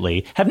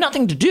 unfortunately, have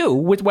nothing to do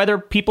with whether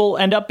people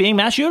end up being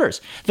mass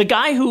shooters. The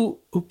guy who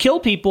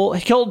killed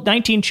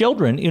 19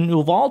 children in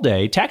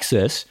Uvalde,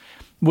 Texas,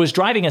 was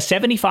driving a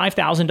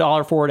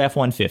 $75,000 Ford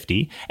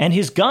F-150, and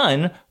his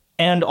gun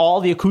and all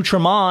the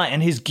accoutrement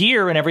and his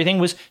gear and everything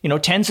was,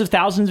 tens of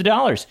thousands of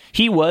dollars.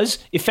 He was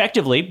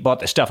effectively, bought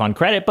the stuff on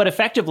credit, but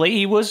effectively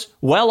he was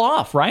well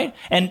off, right?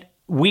 And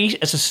we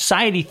as a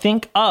society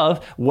think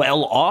of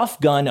well-off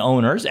gun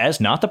owners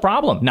as not the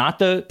problem, not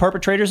the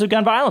perpetrators of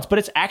gun violence, but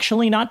it's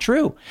actually not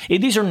true.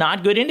 These are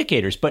not good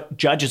indicators, but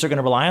judges are going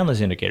to rely on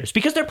those indicators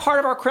because they're part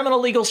of our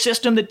criminal legal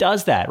system that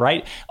does that,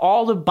 right?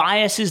 All the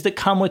biases that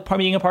come with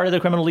being a part of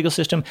the criminal legal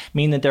system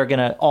mean that they're going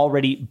to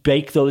already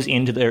bake those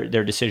into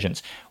their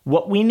decisions.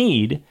 What we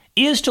need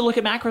is to look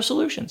at macro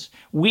solutions.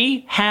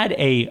 We had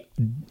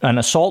an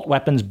assault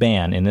weapons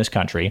ban in this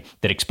country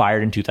that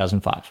expired in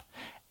 2005.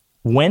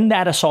 When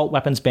that assault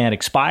weapons ban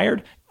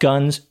expired,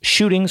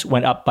 shootings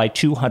went up by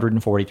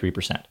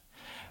 243%.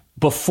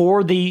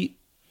 Before the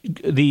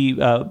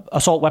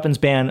assault weapons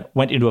ban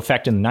went into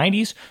effect in the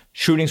 90s,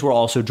 shootings were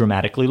also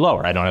dramatically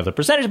lower. I don't have the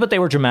percentage, but they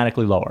were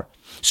dramatically lower.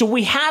 So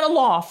we had a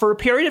law for a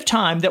period of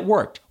time that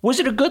worked.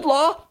 Was it a good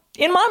law?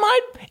 In my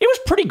mind, it was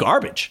pretty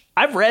garbage.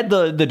 I've read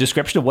the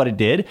description of what it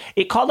did.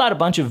 It called out a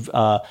bunch of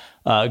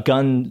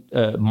gun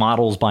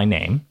models by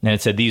name, and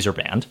it said these are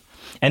banned.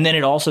 And then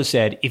it also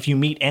said, if you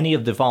meet any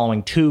of the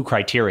following two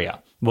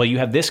criteria, well, you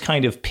have this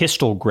kind of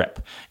pistol grip,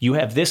 you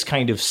have this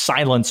kind of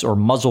silence or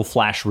muzzle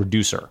flash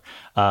reducer,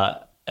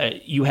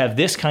 you have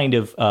this kind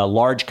of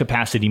large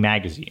capacity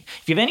magazine.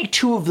 If you have any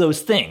two of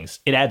those things,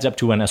 it adds up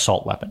to an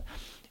assault weapon.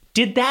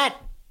 Did that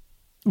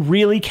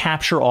really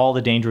capture all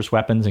the dangerous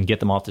weapons and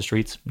get them off the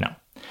streets? No.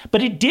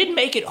 But it did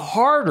make it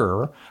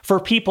harder for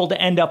people to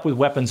end up with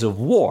weapons of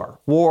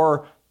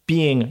war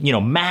being,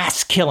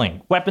 mass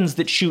killing, weapons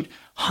that shoot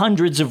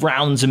hundreds of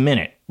rounds a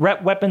minute,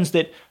 weapons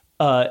that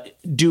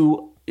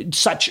do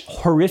such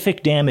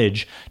horrific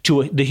damage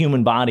to the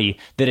human body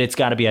that it's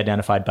got to be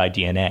identified by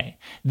DNA.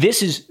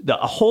 This is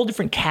a whole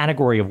different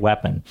category of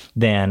weapon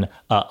than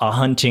a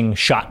hunting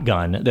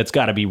shotgun that's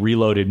got to be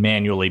reloaded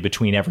manually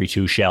between every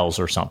 2 shells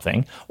or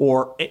something,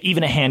 or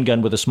even a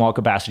handgun with a small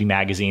capacity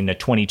magazine, a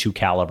 .22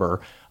 caliber,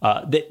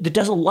 that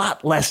does a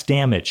lot less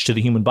damage to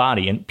the human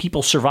body. And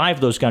people survive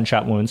those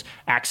gunshot wounds,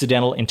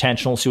 accidental,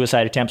 intentional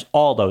suicide attempts,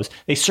 all those.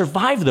 They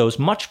survive those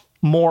much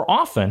more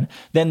often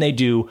than they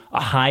do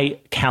a high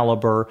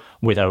caliber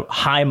with a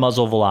high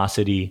muzzle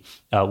velocity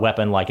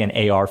weapon like an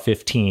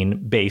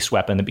AR-15 base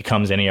weapon that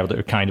becomes any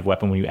other kind of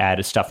weapon when you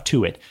add stuff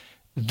to it.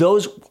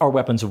 Those are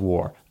weapons of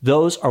war.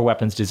 Those are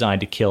weapons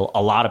designed to kill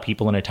a lot of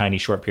people in a tiny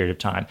short period of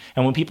time.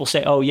 And when people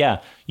say, oh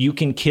yeah, you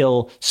can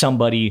kill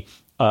somebody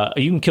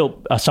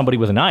somebody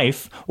with a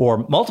knife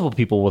or multiple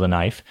people with a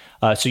knife.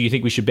 So you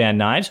think we should ban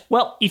knives?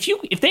 Well,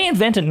 if they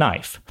invent a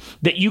knife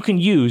that you can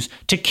use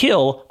to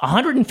kill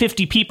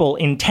 150 people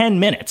in 10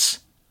 minutes,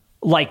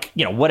 like,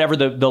 whatever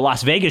the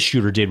Las Vegas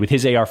shooter did with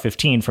his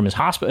AR-15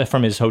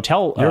 from his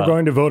hotel. You're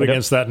going to vote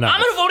against that knife.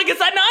 I'm going to vote against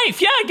that knife.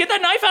 Yeah, get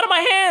that knife out of my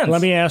hands.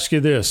 Let me ask you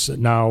this.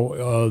 Now,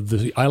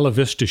 the Isla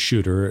Vista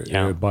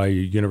shooter by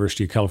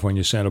University of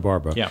California, Santa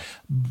Barbara,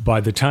 by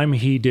the time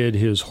he did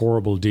his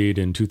horrible deed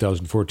in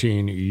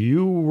 2014,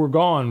 you were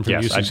gone from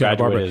UC Santa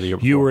Barbara.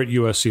 You were at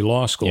USC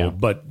Law School,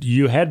 but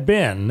you had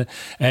been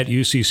at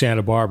UC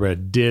Santa Barbara.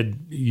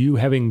 Did you,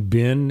 having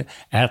been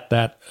at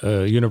that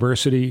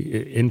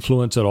university,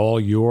 influence at all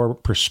your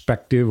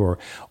perspective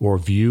or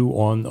view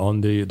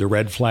on the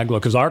red flag law?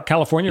 Because our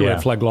California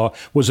red flag law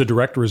was a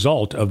direct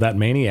result of that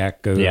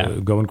maniac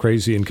going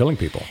crazy and killing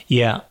people.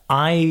 Yeah,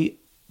 I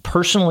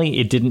personally,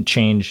 it didn't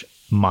change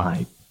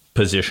my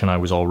position. I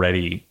was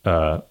already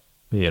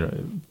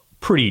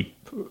pretty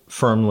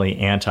firmly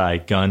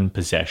anti-gun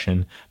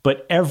possession,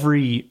 but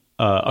every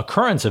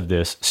occurrence of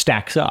this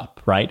stacks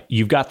up, right?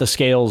 You've got the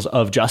scales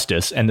of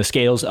justice and the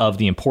scales of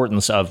the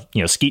importance of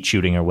skeet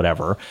shooting or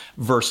whatever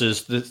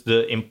versus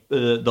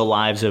the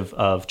lives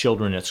of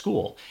children at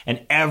school.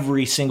 And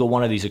every single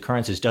one of these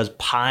occurrences does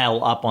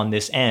pile up on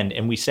this end.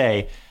 And we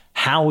say,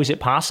 how is it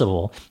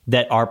possible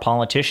that our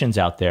politicians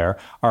out there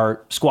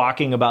are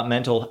squawking about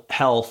mental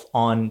health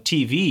on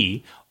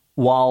TV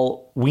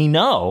while we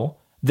know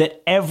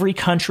that every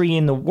country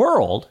in the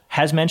world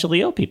has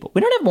mentally ill people? We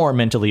don't have more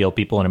mentally ill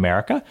people in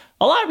America.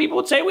 A lot of people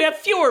would say we have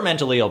fewer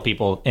mentally ill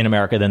people in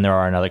America than there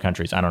are in other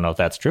countries. I don't know if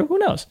that's true. Who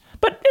knows?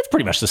 But it's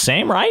pretty much the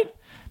same, right?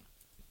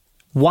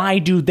 Why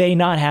do they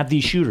not have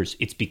these shooters?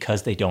 It's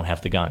because they don't have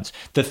the guns.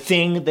 The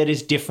thing that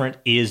is different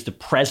is the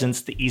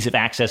presence, the ease of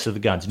access of the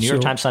guns. New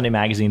York Times Sunday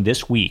Magazine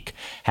this week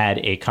had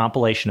a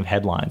compilation of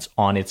headlines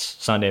on its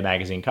Sunday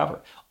Magazine cover.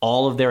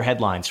 All of their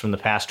headlines from the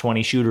past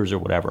 20 shooters or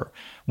whatever,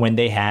 when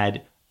they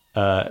had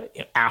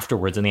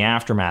afterwards, in the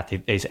aftermath,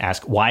 they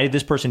ask, why did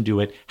this person do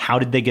it? How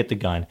did they get the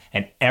gun?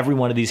 And every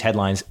one of these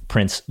headlines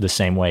prints the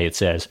same way. It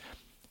says,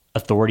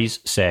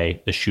 authorities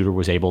say the shooter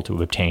was able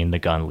to obtain the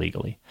gun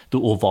legally. The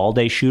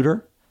Uvalde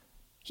shooter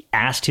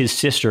asked his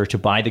sister to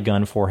buy the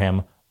gun for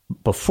him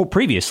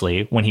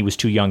previously when he was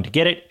too young to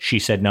get it. She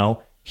said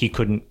no, he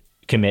couldn't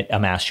commit a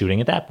mass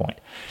shooting at that point.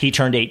 He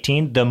turned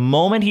 18. The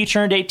moment he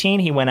turned 18,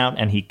 he went out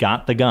and he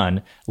got the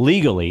gun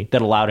legally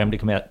that allowed him to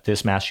commit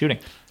this mass shooting.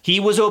 He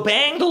was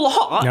obeying the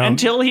law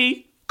until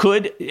he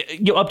could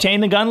obtain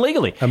the gun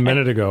legally. A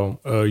minute ago,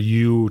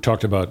 you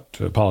talked about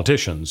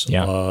politicians.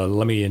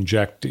 Let me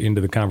inject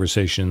into the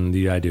conversation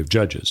the idea of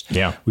judges.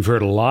 We've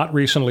heard a lot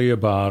recently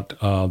about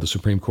the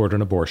Supreme Court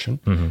and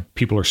abortion. Mm-hmm.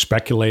 People are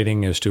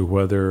speculating as to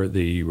whether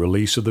the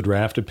release of the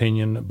draft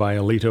opinion by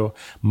Alito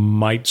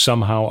might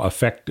somehow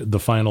affect the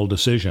final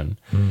decision.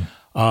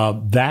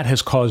 That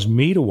has caused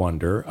me to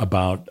wonder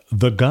about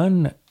the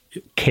gun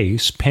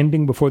case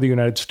pending before the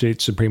United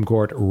States Supreme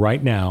Court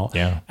right now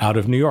out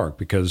of New York,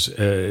 because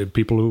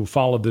people who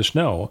followed this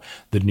know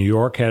that New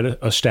York had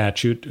a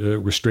statute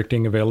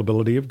restricting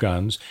availability of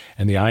guns.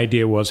 And the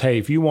idea was, hey,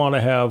 if you want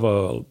to have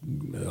a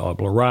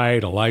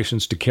right, a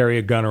license to carry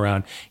a gun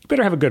around, you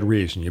better have a good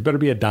reason. You better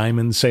be a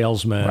diamond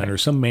salesman or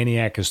some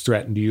maniac has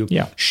threatened you.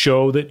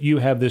 Show that you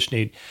have this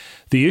need.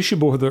 The issue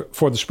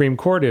for the Supreme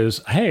Court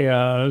is, hey,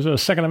 there's a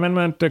Second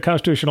Amendment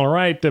constitutional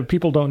right.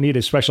 People don't need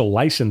a special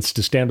license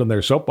to stand on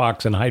their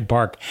soapbox in Hyde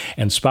Park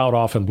and spout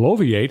off and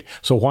bloviate.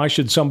 So why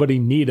should somebody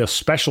need a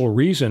special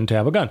reason to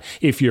have a gun?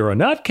 If you're a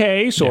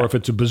nutcase or if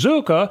it's a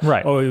bazooka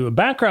or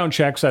background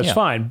checks, that's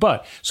fine.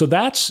 But so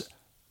that's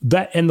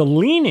that. And the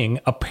leaning,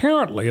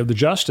 apparently, of the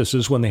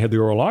justices when they had the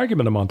oral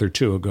argument a month or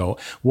two ago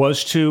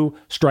was to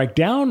strike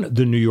down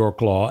the New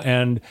York law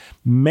and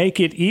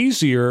make it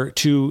easier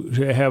to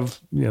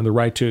have the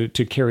right to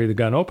carry the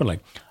gun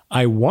openly.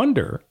 I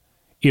wonder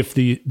if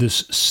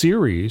this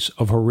series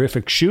of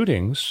horrific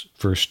shootings,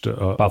 first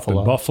up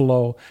in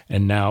Buffalo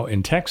and now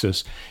in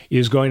Texas,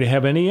 is going to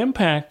have any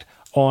impact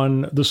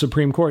on the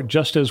Supreme Court,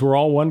 just as we're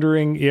all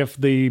wondering if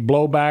the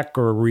blowback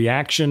or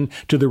reaction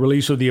to the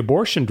release of the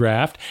abortion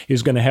draft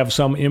is going to have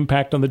some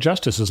impact on the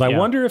justices. I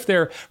wonder if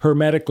they're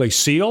hermetically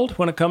sealed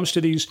when it comes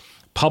to these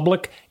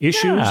public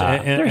issues.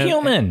 Yeah, they're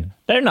human.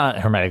 They're not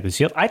hermetically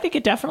sealed. I think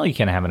it definitely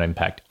can have an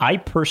impact. I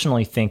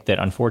personally think that,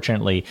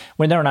 unfortunately,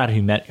 when they're not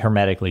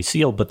hermetically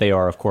sealed, but they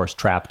are, of course,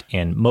 trapped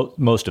in,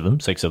 most of them,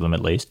 6 of them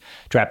at least,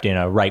 trapped in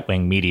a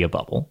right-wing media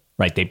bubble,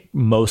 right? They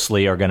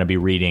mostly are going to be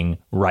reading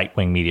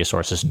right-wing media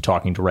sources and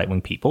talking to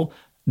right-wing people.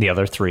 The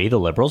other 3, the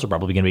liberals, are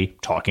probably going to be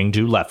talking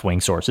to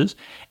left-wing sources.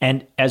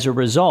 And as a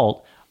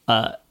result,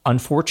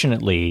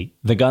 unfortunately,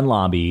 the gun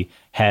lobby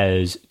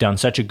has done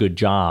such a good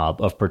job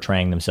of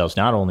portraying themselves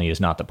not only as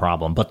not the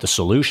problem, but the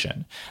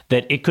solution,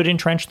 that it could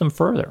entrench them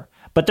further.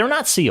 But they're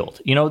not sealed.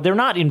 They're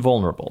not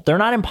invulnerable. They're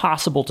not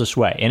impossible to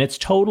sway. And it's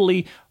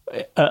totally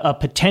a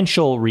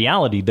potential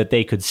reality that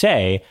they could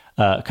say,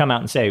 come out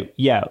and say,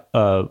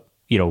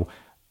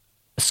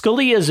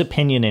 Scalia's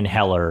opinion in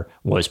Heller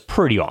was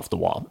pretty off the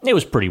wall. It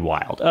was pretty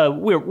wild.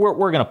 We're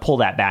going to pull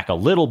that back a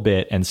little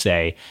bit and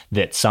say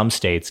that some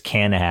states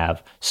can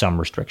have some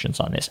restrictions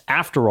on this.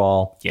 After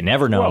all, you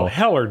never know. Well,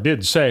 Heller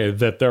did say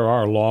that there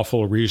are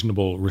lawful,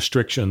 reasonable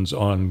restrictions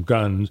on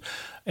guns,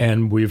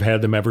 and we've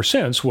had them ever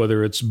since,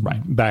 whether it's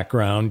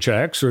background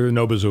checks or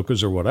no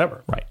bazookas or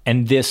whatever. Right.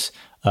 And this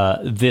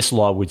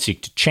law would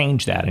seek to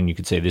change that. And you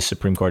could say this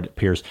Supreme Court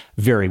appears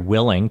very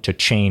willing to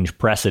change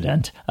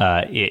precedent,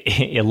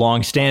 a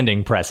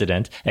long-standing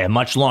precedent, a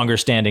much longer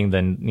standing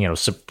than,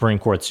 Supreme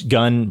Court's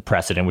gun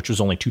precedent, which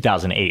was only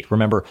 2008.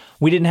 Remember,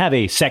 we didn't have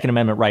a Second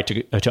Amendment right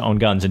to own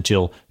guns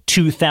until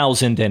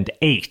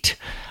 2008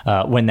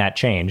 when that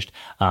changed.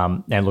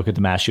 And look at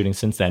the mass shootings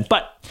since then.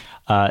 But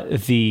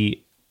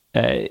the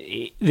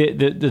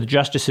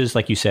justices,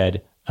 like you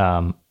said,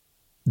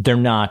 they're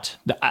not,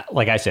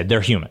 like I said, they're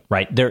human,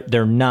 right?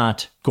 They're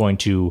not going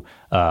to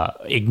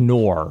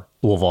ignore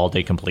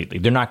Uvalde completely.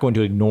 They're not going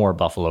to ignore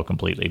Buffalo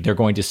completely. They're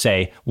going to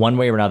say one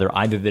way or another,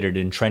 either that it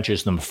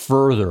entrenches them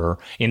further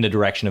in the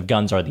direction of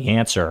guns are the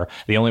answer.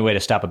 The only way to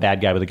stop a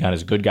bad guy with a gun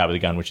is a good guy with a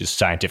gun, which is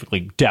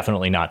scientifically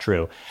definitely not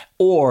true.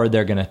 Or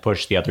they're going to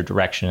push the other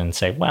direction and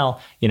say,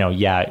 well,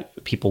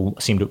 people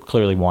seem to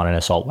clearly want an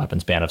assault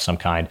weapons ban of some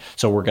kind.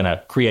 So we're going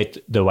to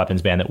create the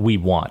weapons ban that we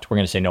want. We're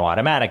going to say no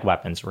automatic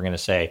weapons. We're going to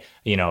say,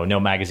 no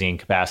magazine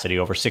capacity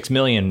over 6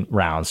 million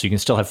rounds. So you can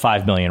still have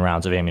 5 million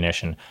rounds of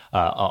ammunition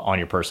on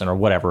your person or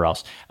whatever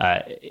else.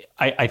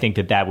 I think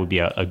that would be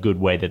a good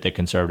way that the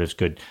conservatives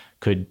could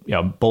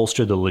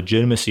bolster the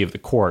legitimacy of the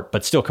court,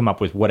 but still come up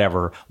with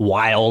whatever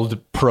wild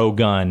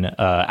pro-gun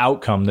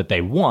outcome that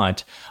they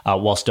want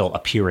while still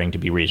appearing to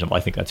be reasonable. I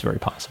think that's very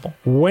possible.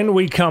 When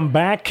we come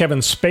back, Kevin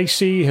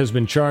Spacey has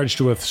been charged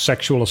with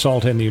sexual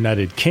assault in the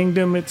United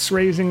Kingdom. It's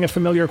raising a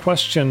familiar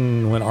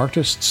question. When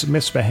artists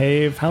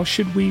misbehave, how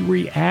should we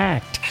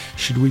react?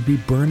 Should we be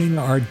burning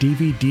our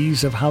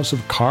DVDs of House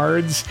of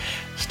Cards?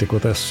 Stick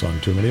with us on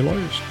Too Many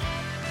Lawyers.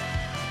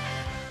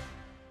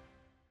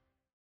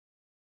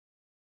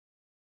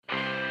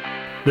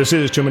 This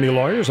is Too Many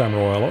Lawyers. I'm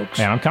Royal Oakes.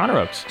 And I'm Connor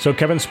Oakes. So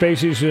Kevin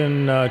Spacey's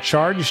been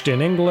charged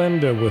in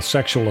England with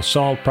sexual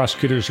assault.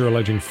 Prosecutors are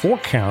alleging 4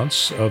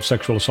 counts of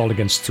sexual assault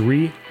against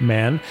 3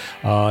 men.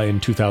 In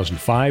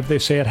 2005, they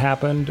say it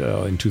happened,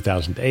 in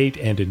 2008,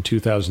 and in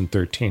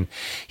 2013.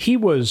 He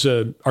was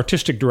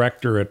artistic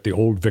director at the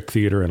Old Vic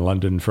Theatre in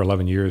London for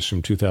 11 years,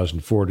 from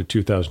 2004 to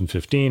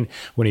 2015.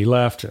 When he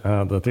left,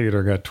 the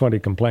theatre got 20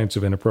 complaints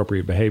of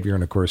inappropriate behavior,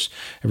 and of course,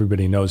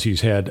 everybody knows he's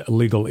had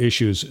legal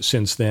issues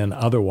since then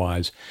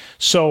otherwise.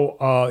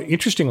 So,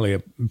 interestingly,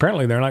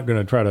 apparently they're not going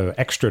to try to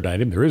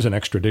extradite him. There is an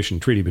extradition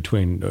treaty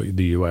between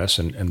the U.S.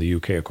 and the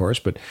UK, of course,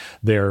 but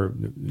they're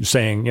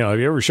saying, if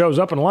he ever shows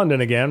up in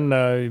London again,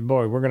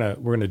 boy, we're gonna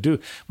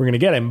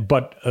get him.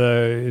 But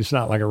it's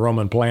not like a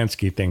Roman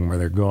Polanski thing where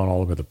they're going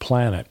all over the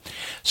planet.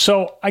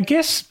 So, I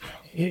guess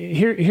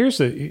here's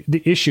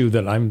the issue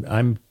that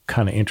I'm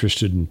kind of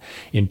interested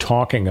in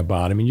talking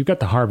about. I mean, you've got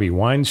the Harvey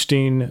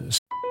Weinstein.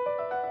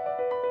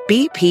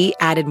 BP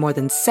added more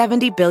than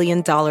 $70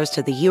 billion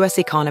to the U.S.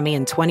 economy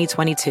in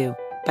 2022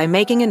 by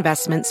making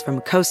investments from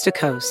coast to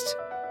coast.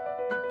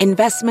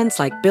 Investments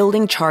like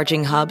building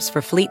charging hubs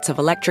for fleets of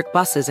electric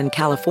buses in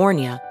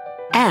California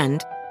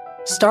and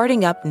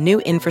starting up new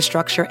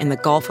infrastructure in the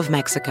Gulf of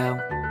Mexico.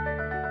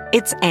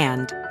 It's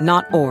and,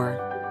 not or.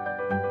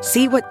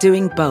 See what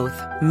doing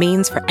both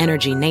means for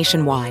energy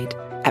nationwide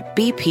at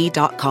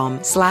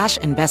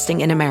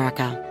bp.com/investing in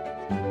America.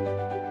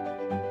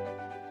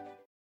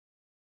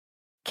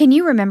 Can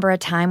you remember a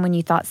time when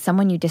you thought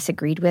someone you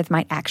disagreed with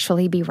might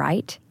actually be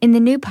right? In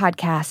the new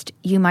podcast,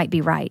 You Might Be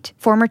Right,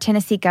 former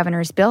Tennessee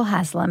Governors Bill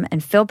Haslam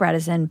and Phil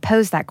Bredesen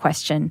pose that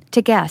question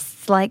to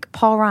guests like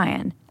Paul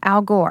Ryan,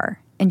 Al Gore,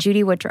 and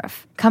Judy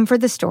Woodruff. Come for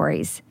the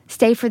stories,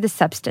 stay for the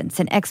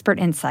substance and expert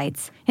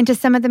insights into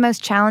some of the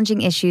most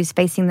challenging issues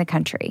facing the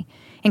country,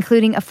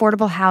 including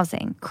affordable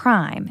housing,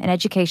 crime, and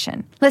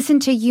education. Listen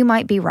to You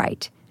Might Be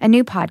Right, a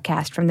new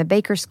podcast from the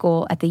Baker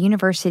School at the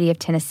University of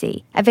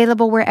Tennessee,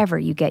 available wherever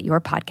you get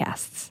your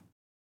podcasts.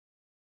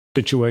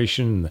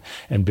 situation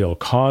and Bill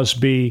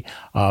Cosby,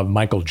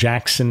 Michael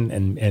Jackson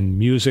and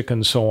music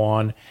and so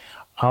on.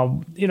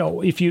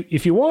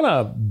 If you want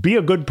to be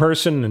a good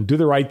person and do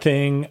the right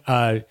thing,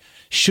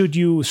 should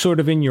you sort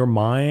of in your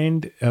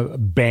mind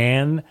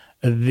ban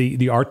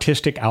the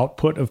artistic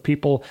output of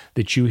people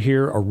that you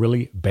hear are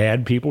really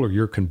bad people, or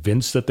you're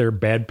convinced that they're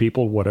bad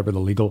people, whatever the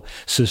legal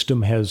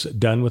system has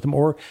done with them?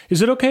 Or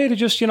is it okay to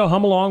just,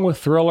 hum along with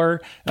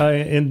Thriller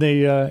in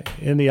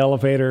the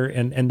elevator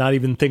and not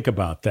even think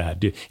about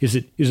that? Is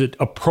it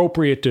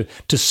appropriate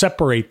to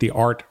separate the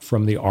art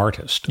from the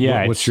artist?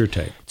 Yeah, what's your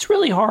take? It's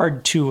really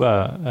hard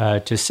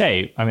to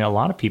say. I mean, a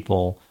lot of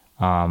people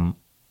want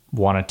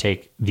to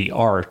take the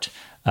art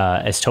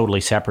as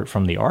totally separate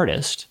from the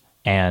artist,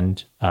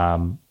 and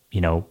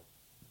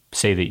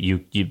say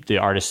that the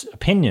artist's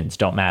opinions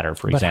don't matter,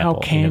 for example.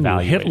 But how can you?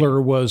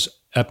 Hitler was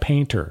a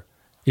painter.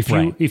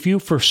 If you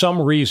for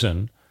some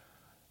reason,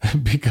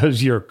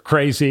 because you're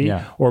crazy,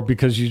 or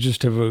because you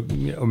just have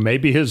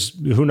maybe his,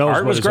 who knows,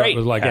 art what was his great. Art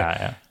was like.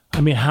 I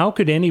mean, how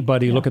could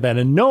anybody look at that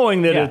and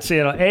knowing that it's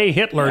a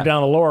Hitler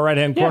down the lower right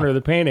hand corner of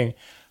the painting?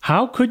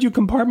 How could you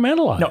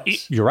compartmentalize? No,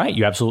 you're right.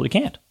 You absolutely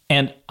can't.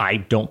 And I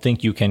don't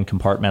think you can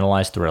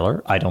compartmentalize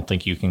Thriller. I don't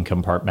think you can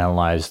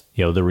compartmentalize,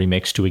 the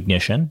remix to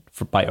Ignition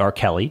by R.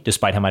 Kelly,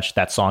 despite how much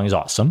that song is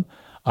awesome.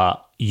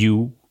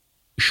 You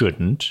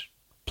shouldn't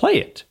play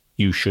it.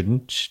 You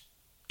shouldn't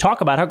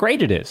talk about how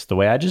great it is the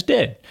way I just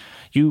did.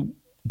 You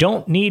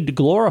don't need to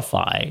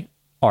glorify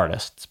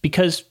artists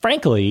because,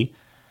 frankly,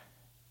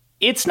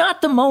 it's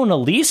not the Mona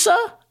Lisa.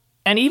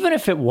 And even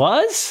if it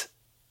was,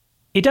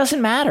 it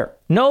doesn't matter.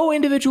 No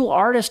individual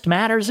artist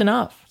matters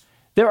enough.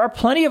 There are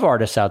plenty of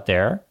artists out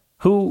there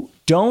who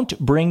don't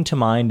bring to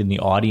mind in the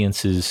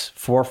audience's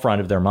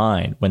forefront of their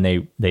mind when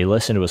they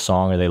listen to a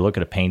song or they look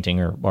at a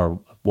painting or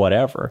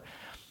whatever,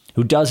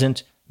 who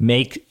doesn't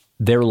make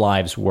their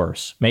lives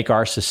worse, make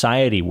our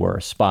society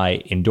worse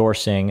by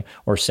endorsing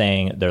or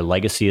saying their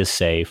legacy is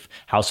safe.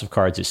 House of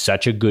Cards is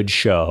such a good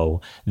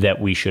show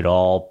that we should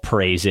all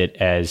praise it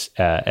as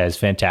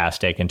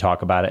fantastic and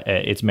talk about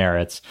its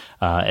merits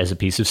as a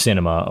piece of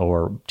cinema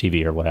or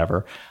TV or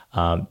whatever.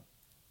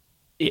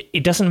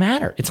 It doesn't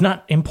matter. It's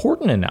not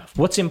important enough.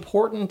 What's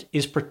important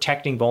is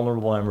protecting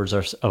vulnerable members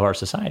of our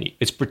society.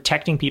 It's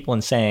protecting people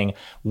and saying,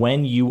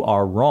 when you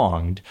are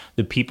wronged,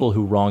 the people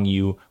who wrong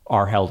you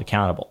are held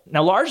accountable.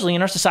 Now, largely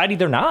in our society,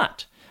 they're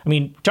not. I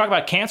mean, talk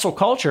about cancel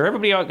culture.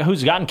 Everybody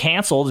who's gotten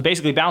canceled has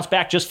basically bounced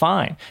back just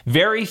fine.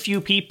 Very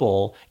few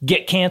people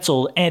get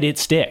canceled and it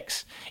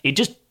sticks.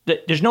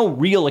 There's no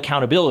real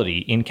accountability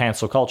in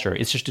cancel culture.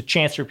 It's just a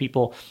chance for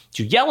people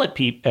to yell at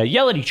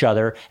each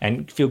other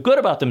and feel good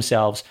about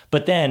themselves.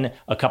 But then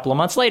a couple of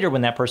months later,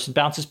 when that person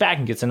bounces back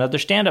and gets another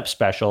stand-up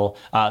special,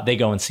 they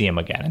go and see him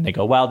again. And they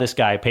go, well, this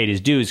guy paid his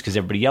dues because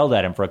everybody yelled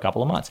at him for a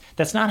couple of months.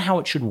 That's not how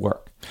it should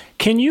work.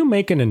 Can you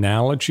make an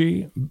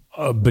analogy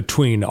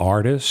between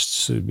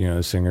artists,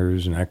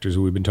 singers and actors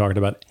who we've been talking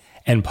about,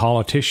 and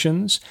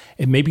politicians?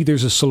 And maybe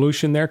there's a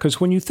solution there?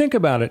 Because when you think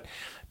about it,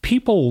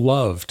 people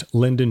loved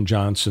Lyndon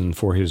Johnson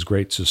for his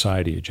Great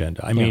Society agenda.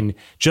 I mean,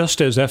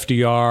 just as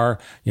FDR,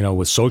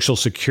 with Social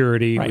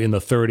Security in the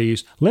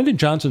 30s, Lyndon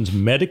Johnson's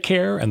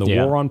Medicare and the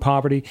war on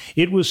poverty,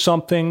 it was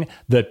something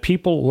that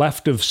people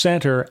left of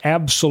center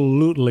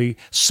absolutely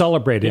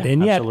celebrated.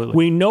 And yet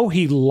we know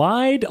he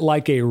lied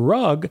like a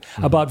rug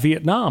about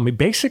Vietnam. He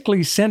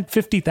basically sent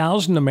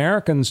 50,000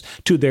 Americans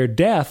to their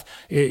death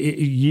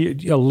a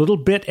little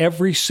bit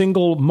every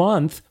single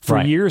month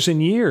for years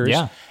and years.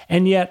 Yeah.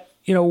 And yet,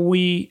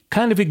 we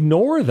kind of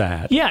ignore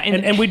that. Yeah.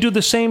 And we do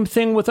the same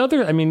thing with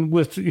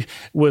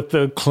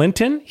with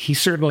Clinton. He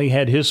certainly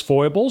had his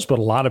foibles, but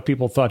a lot of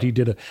people thought he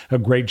did a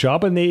great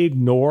job, and they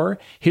ignore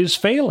his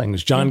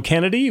failings. John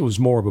Kennedy, it was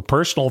more of a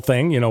personal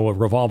thing, a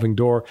revolving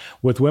door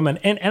with women.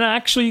 And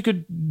actually, you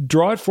could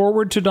draw it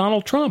forward to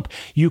Donald Trump.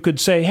 You could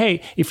say,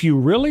 hey, if you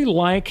really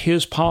like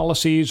his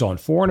policies on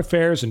foreign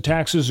affairs and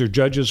taxes or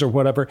judges or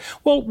whatever,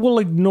 well, we'll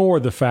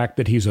ignore the fact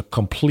that he's a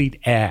complete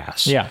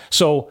ass. Yeah.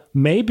 So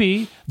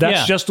maybe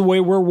that's just the way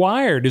we're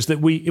wired, is that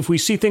if we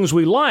see things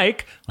we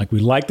like we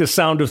like the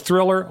sound of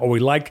Thriller, or we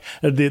like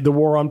the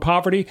war on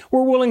poverty,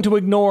 we're willing to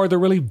ignore the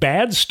really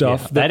bad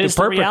stuff that the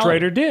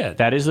perpetrator did.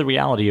 That is the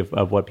reality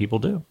of what people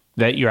do.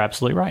 That you're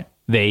absolutely right.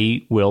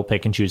 They will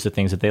pick and choose the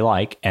things that they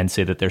like and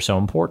say that they're so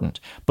important.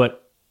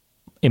 But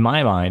in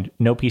my mind,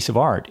 no piece of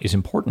art is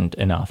important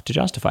enough to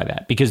justify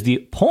that, because the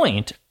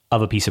point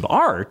of a piece of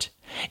art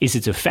is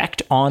its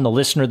effect on the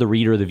listener, the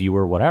reader, the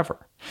viewer, whatever.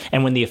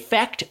 And when the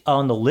effect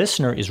on the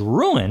listener is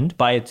ruined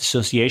by its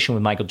association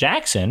with Michael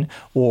Jackson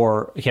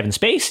or Kevin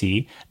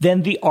Spacey,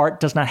 then the art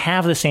does not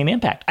have the same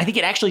impact. I think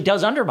it actually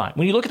does undermine.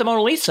 When you look at the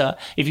Mona Lisa,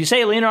 if you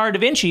say Leonardo da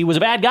Vinci was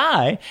a bad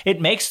guy,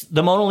 it makes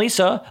the Mona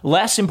Lisa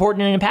less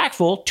important and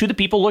impactful to the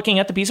people looking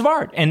at the piece of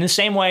art. And in the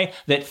same way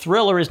that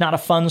Thriller is not a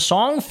fun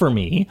song for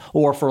me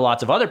or for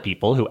lots of other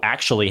people who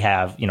actually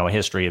have, a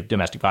history of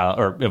domestic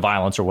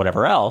violence or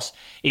whatever else,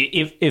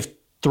 if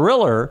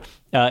Thriller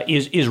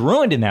is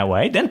ruined in that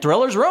way, then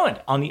Thriller's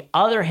ruined. On the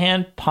other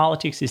hand,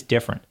 politics is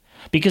different,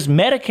 because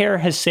Medicare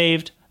has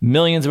saved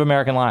millions of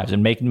American lives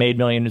and made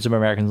millions of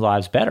Americans'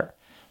 lives better.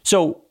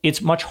 So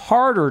it's much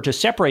harder to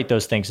separate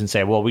those things and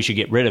say, well, we should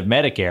get rid of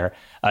Medicare,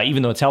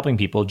 even though it's helping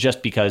people,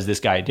 just because this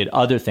guy did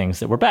other things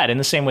that were bad. In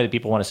the same way that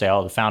people want to say,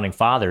 oh, the founding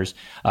fathers,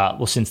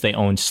 well, since they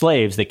owned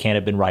slaves, they can't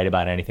have been right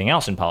about anything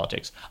else in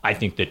politics. I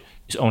think that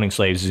owning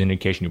slaves is an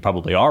indication you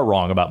probably are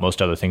wrong about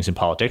most other things in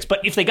politics.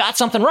 But if they got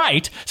something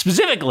right,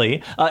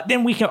 specifically,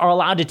 then we are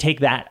allowed to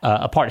take that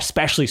apart,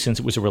 especially since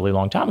it was a really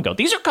long time ago.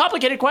 These are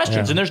complicated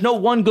questions, and there's no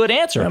one good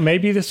answer. Yeah,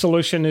 maybe the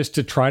solution is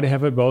to try to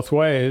have it both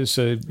ways.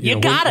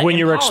 When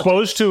you're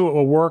exposed to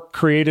a work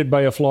created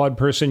by a flawed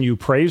person, you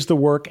praise the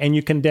work and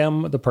you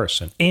condemn the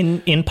person.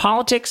 In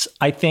politics,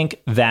 I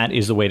think that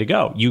is the way to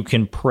go. You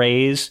can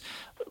praise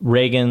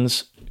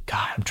Reagan's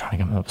God, I'm trying to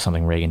come up with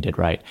something Reagan did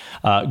right.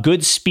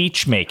 Good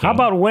speech making. How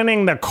about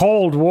winning the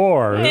Cold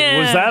War? Was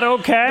that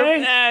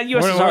okay?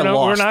 USSR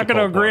lost. We're not going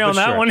to agree on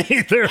that one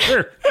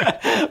either.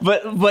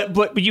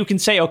 but you can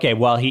say, okay,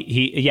 well,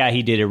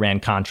 he did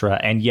Iran-Contra,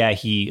 and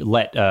he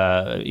let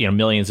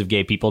millions of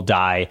gay people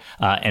die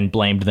and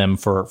blamed them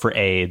for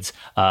AIDS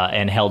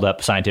and held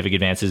up scientific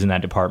advances in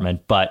that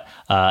department. But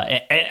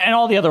and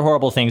all the other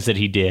horrible things that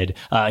he did,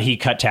 he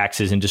cut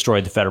taxes and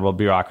destroyed the federal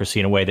bureaucracy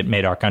in a way that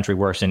made our country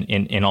worse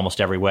in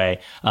almost every way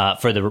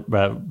for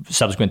the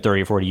subsequent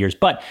 30 or 40 years.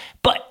 But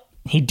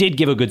he did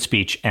give a good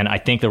speech, and I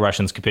think the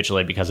Russians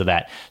capitulate because of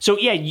that. So,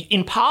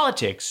 in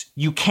politics,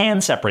 you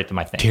can separate them,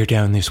 I think. Tear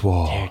down this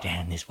wall. Tear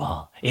down this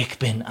wall. Ich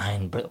bin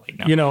ein... Wait,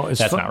 no,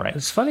 that's not right.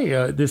 It's funny.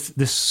 This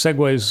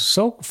segues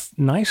so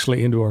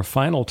nicely into our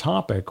final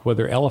topic,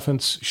 whether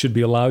elephants should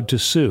be allowed to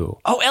sue.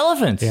 Oh,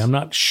 elephants. Yeah, I'm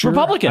not sure.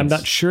 Republicans. I'm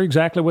not sure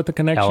exactly what the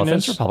connection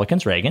elephants, is.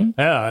 Republicans, Reagan.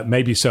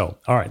 Maybe so.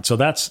 All right, so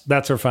that's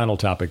our final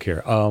topic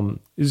here.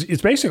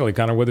 It's basically,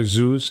 Connor, whether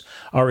zoos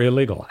are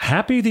illegal.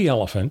 Happy the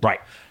elephant. Right.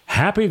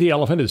 Happy the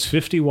elephant is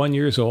 51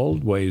 years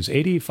old, weighs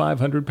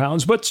 8,500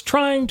 pounds, but's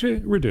trying to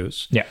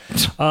reduce. Yeah.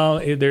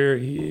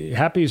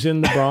 Happy's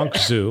in the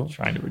Bronx Zoo.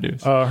 Trying to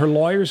reduce. Her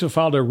lawyers have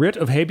filed a writ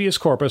of habeas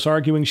corpus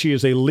arguing she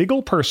is a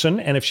legal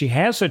person, and if she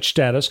has such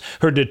status,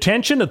 her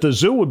detention at the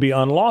zoo would be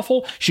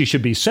unlawful. She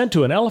should be sent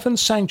to an elephant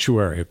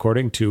sanctuary,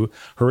 according to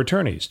her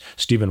attorneys.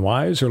 Stephen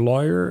Wise, her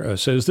lawyer,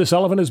 says this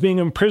elephant is being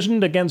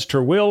imprisoned against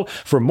her will.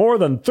 For more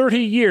than 30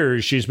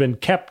 years, she's been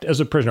kept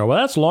as a prisoner. Well,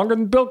 that's longer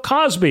than Bill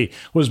Cosby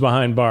was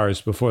behind bars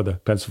before the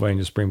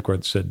Pennsylvania Supreme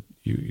Court said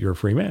you're a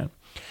free man.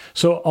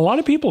 So a lot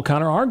of people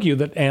kind of argue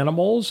that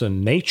animals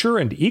and nature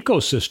and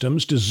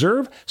ecosystems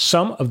deserve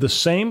some of the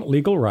same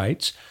legal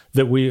rights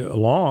that we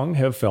long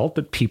have felt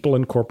that people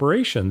and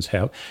corporations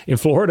have. In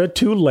Florida,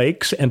 2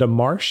 lakes and a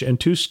marsh and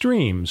 2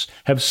 streams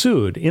have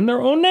sued in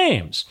their own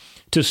names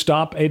to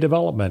stop a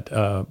development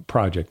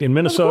project. In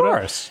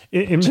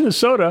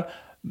Minnesota,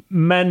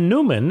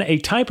 Manoomin, a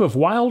type of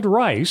wild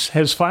rice,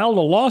 has filed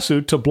a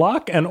lawsuit to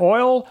block an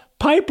oil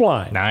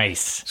pipeline.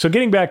 Nice. So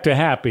getting back to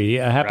Happy's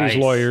right.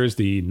 Lawyers,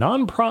 the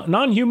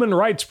Non-Human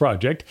Rights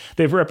Project,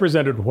 they've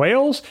represented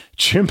whales,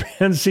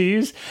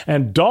 chimpanzees,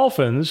 and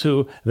dolphins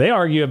who they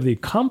argue have the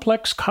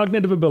complex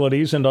cognitive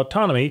abilities and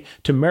autonomy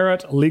to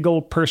merit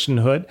legal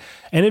personhood.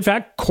 And in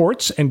fact,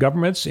 courts and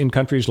governments in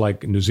countries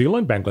like New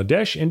Zealand,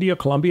 Bangladesh, India,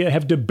 Colombia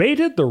have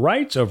debated the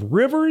rights of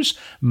rivers,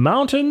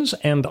 mountains,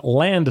 and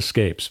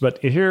landscapes. But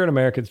here in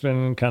America, it's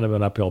been kind of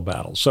an uphill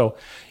battle. So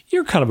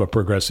you're kind of a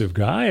progressive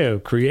guy, a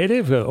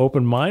creative,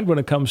 open mind when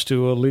it comes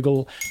to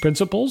legal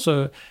principles.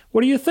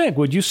 What do you think?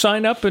 Would you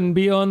sign up and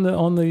be on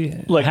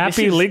the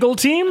Happy legal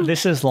team?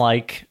 This is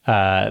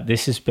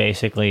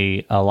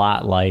basically a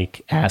lot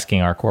like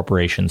asking our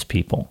corporations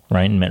people,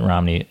 right? And Mitt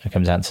Romney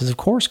comes out and says, of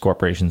course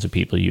corporations are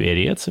people, you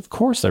idiots. Of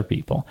course they're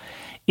people.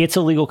 It's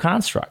a legal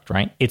construct,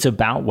 right? It's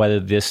about whether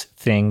this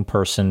thing,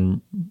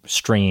 person,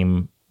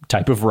 stream,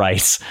 type of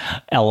rice,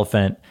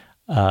 elephant,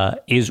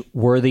 is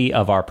worthy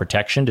of our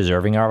protection,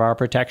 deserving of our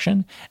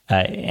protection,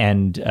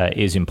 and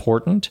is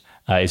important,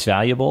 is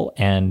valuable,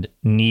 and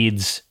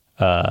needs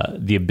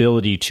the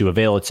ability to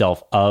avail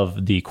itself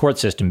of the court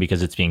system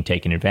because it's being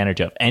taken advantage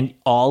of. And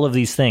all of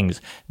these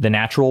things, the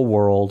natural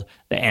world,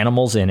 the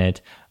animals in it,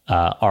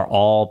 are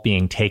all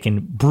being taken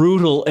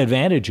brutal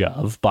advantage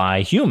of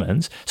by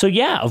humans. So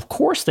yeah, of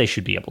course they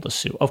should be able to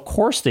sue. Of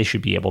course they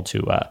should be able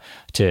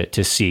to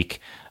seek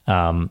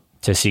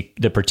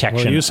the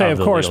protection. Well, you say of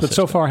course, legal but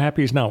system. So far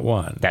Happy's not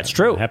won. That's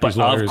true. Happy's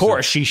but of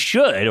course she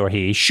should, or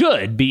he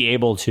should, be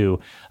able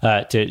to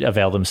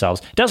avail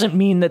themselves. Doesn't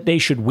mean that they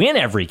should win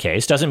every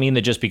case. Doesn't mean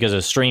that just because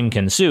a stream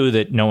can sue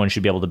that no one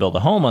should be able to build a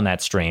home on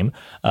that stream.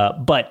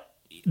 But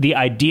the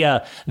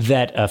idea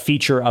that a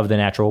feature of the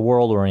natural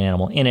world or an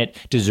animal in it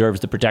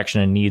deserves the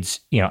protection and needs,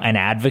 an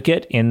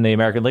advocate in the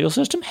American legal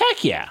system,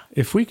 heck yeah.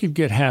 If we could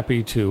get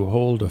Happy to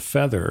hold a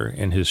feather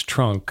in his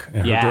trunk,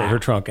 her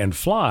trunk, and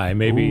fly,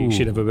 maybe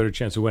she'd have a better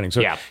chance of winning.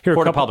 So here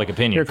are public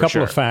opinion. Here are a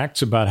couple of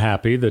facts about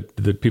Happy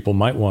that people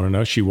might want to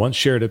know. She once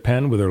shared a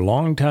pen with her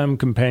longtime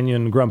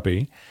companion,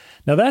 Grumpy.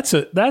 Now that's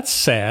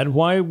sad.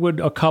 Why would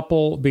a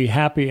couple be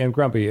happy and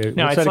grumpy?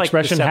 No, what's that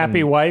expression?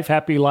 Happy wife,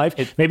 happy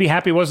life. Maybe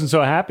Happy wasn't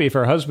so happy if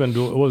her husband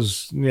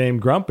was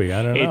named Grumpy.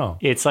 I don't know.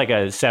 It's like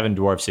a Seven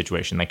Dwarfs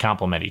situation. They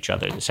complement each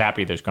other. There's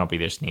Happy, there's Grumpy,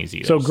 there's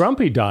Sneezy. So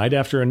Grumpy died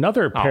after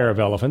another pair of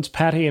elephants,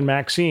 Patty and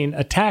Maxine,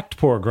 attacked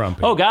poor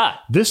Grumpy. Oh God!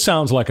 This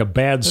sounds like a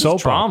bad soap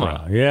trauma.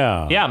 opera.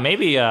 Yeah. Yeah.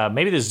 Maybe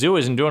the zoo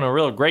isn't doing a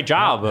real great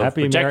job of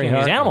protecting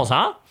these animals,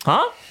 huh?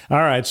 All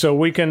right, so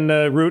we can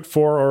root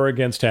for or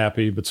against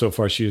Happy, but so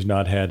far she has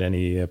not had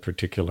any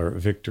particular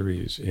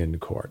victories in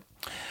court.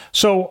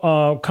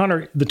 So,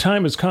 Connor, the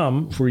time has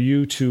come for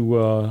you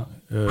to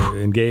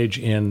engage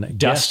in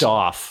Guess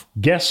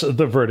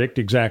the Verdict,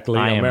 exactly.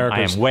 I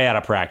America's am way out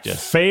of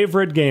practice.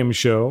 favorite game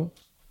show.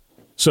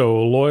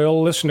 So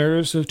loyal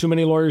listeners of Too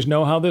Many Lawyers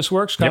know how this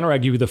works. Connor, I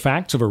give you the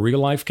facts of a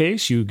real-life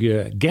case. You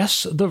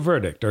guess the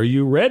verdict. Are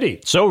you ready?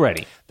 So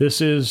ready.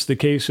 This is the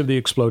case of the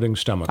exploding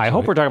stomach. I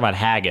hope we're talking about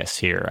haggis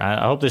here.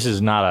 I hope this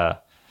is not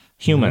a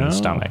human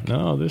stomach.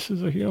 No, this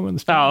is a human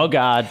stomach. Oh,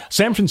 God.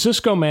 San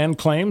Francisco man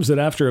claims that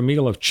after a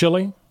meal of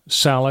chili,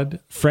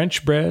 salad,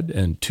 French bread,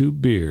 and 2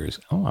 beers.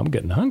 Oh, I'm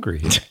getting hungry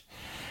here.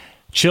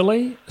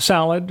 Chili,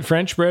 salad,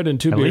 French bread, and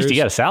 2 beers. At least you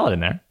got a salad in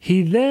there.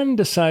 He then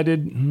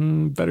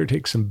decided, better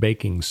take some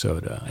baking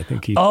soda. I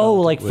think he.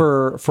 Like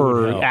for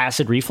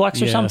acid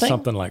reflux or something?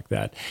 Something like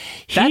that.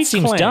 That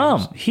seems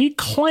dumb. He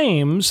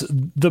claims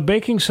the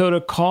baking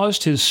soda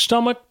caused his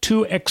stomach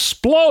to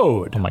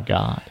explode. Oh, my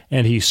God.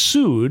 And he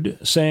sued,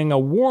 saying a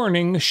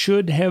warning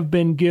should have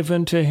been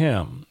given to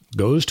him.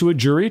 Goes to a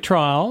jury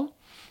trial.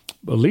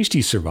 At least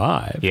he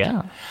survived.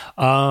 Yeah.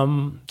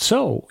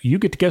 So you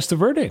get to guess the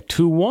verdict.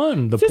 Who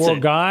won? The poor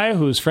guy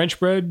whose French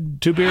bread,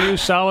 2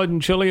 beers, salad,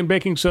 and chili and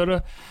baking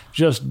soda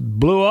just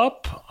blew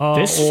up?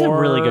 This is a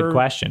really good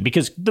question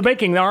because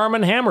the Arm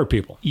 & Hammer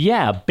people.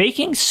 Yeah,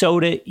 baking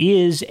soda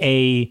is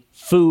a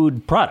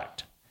food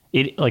product.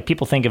 It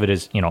people think of it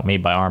as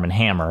made by Arm &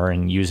 Hammer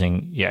and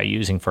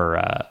using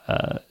for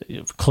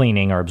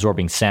cleaning or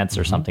absorbing scents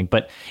or something.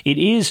 But it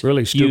is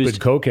really stupid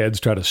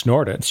cokeheads try to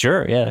snort it.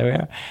 Sure, yeah, there we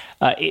are.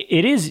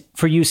 It is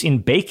for use in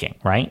baking,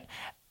 right?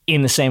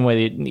 In the same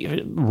way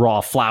that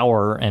raw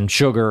flour and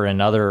sugar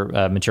and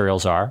other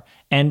materials are.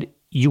 And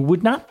you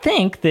would not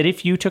think that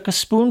if you took a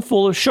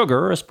spoonful of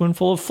sugar, or a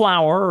spoonful of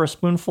flour, or a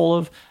spoonful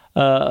of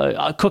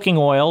cooking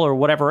oil or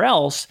whatever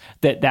else,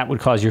 that would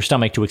cause your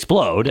stomach to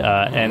explode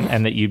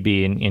and that you'd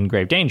be in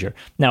grave danger.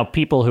 Now,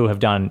 people who have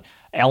done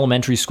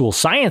elementary school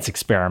science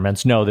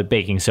experiments know that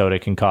baking soda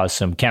can cause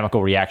some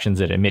chemical reactions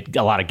that emit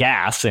a lot of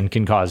gas and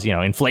can cause,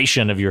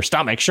 inflation of your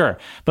stomach, sure.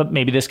 But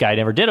maybe this guy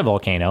never did a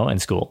volcano in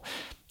school.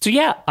 So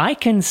yeah, I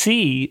can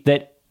see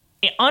that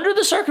under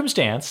the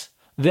circumstance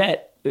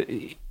that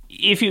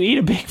if you eat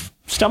a big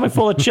stomach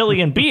full of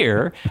chili and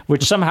beer,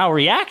 which somehow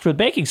react with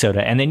baking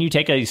soda, and then you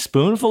take a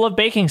spoonful of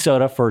baking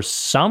soda for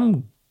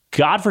some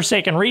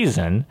godforsaken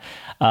reason.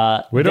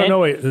 We don't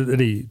know that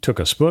he took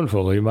a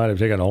spoonful. He might have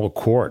taken a whole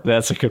quart.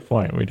 That's a good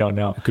point. We don't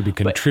know. It could be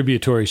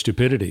contributory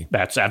stupidity.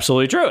 That's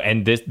absolutely true.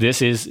 And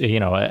this is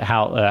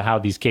how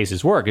these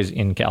cases work. Is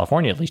in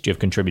California, at least, you have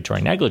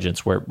contributory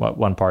negligence, where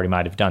one party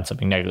might have done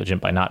something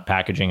negligent by not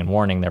packaging and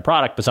warning their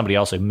product, but somebody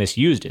else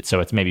misused it. So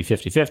it's maybe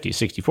 50-50,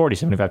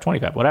 60-40,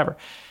 75-25, whatever.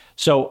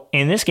 So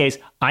in this case,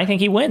 I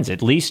think he wins,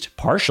 at least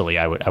partially.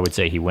 I would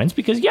say he wins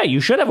because, yeah, you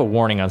should have a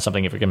warning on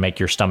something if it can make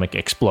your stomach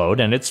explode,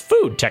 and it's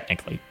food,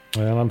 technically.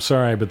 Well, I'm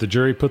sorry, but the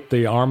jury put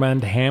the Arm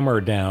 & Hammer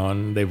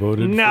down. They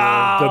voted for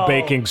the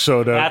baking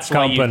soda company. That's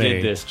why you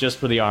did this, just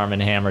for the Arm &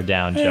 Hammer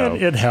down joke.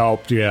 It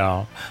helped,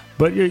 yeah.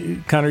 But,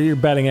 Connor, your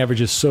batting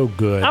average is so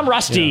good. I'm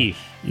rusty.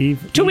 Yeah.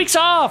 2 weeks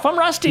off. I'm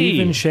rusty.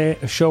 Even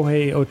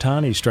Shohei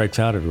Ohtani strikes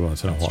out every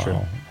once in a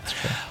while. That's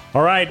true.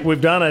 All right,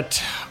 we've done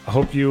it. I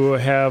hope you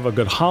have a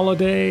good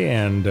holiday,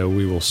 and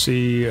we will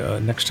see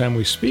next time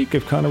we speak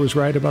if Connor was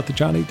right about the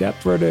Johnny Depp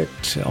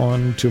verdict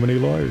on Too Many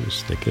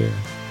Lawyers. Take care.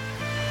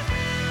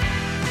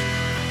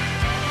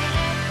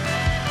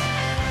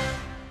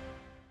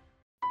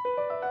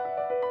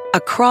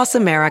 Across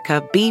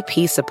America,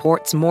 BP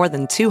supports more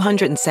than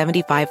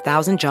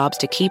 275,000 jobs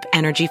to keep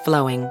energy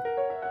flowing.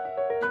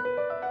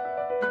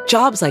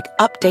 Jobs like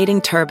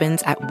updating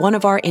turbines at one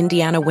of our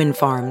Indiana wind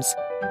farms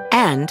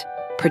and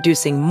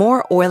producing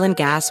more oil and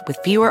gas with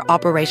fewer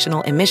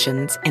operational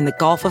emissions in the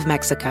Gulf of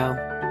Mexico.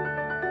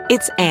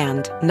 It's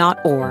and,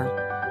 not or.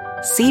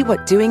 See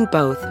what doing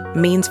both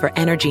means for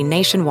energy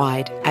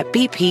nationwide at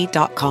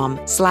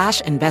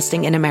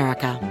bp.com/investing in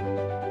America.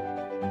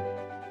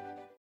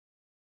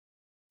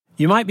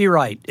 You might be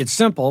right. It's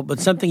simple, but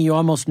something you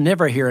almost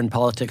never hear in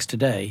politics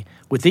today,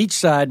 with each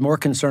side more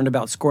concerned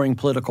about scoring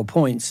political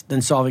points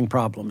than solving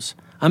problems.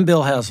 I'm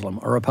Bill Haslam,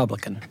 a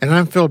Republican. And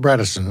I'm Phil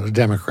Bredesen, a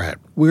Democrat.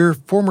 We're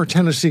former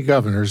Tennessee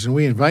governors, and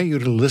we invite you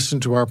to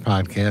listen to our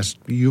podcast,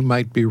 You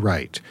Might Be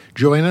Right.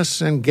 Join us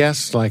and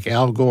guests like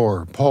Al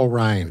Gore, Paul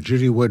Ryan,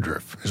 Judy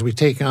Woodruff, as we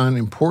take on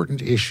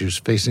important issues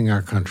facing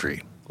our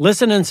country.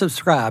 Listen and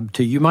subscribe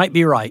to You Might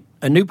Be Right,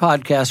 a new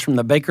podcast from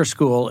the Baker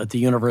School at the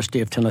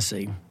University of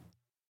Tennessee.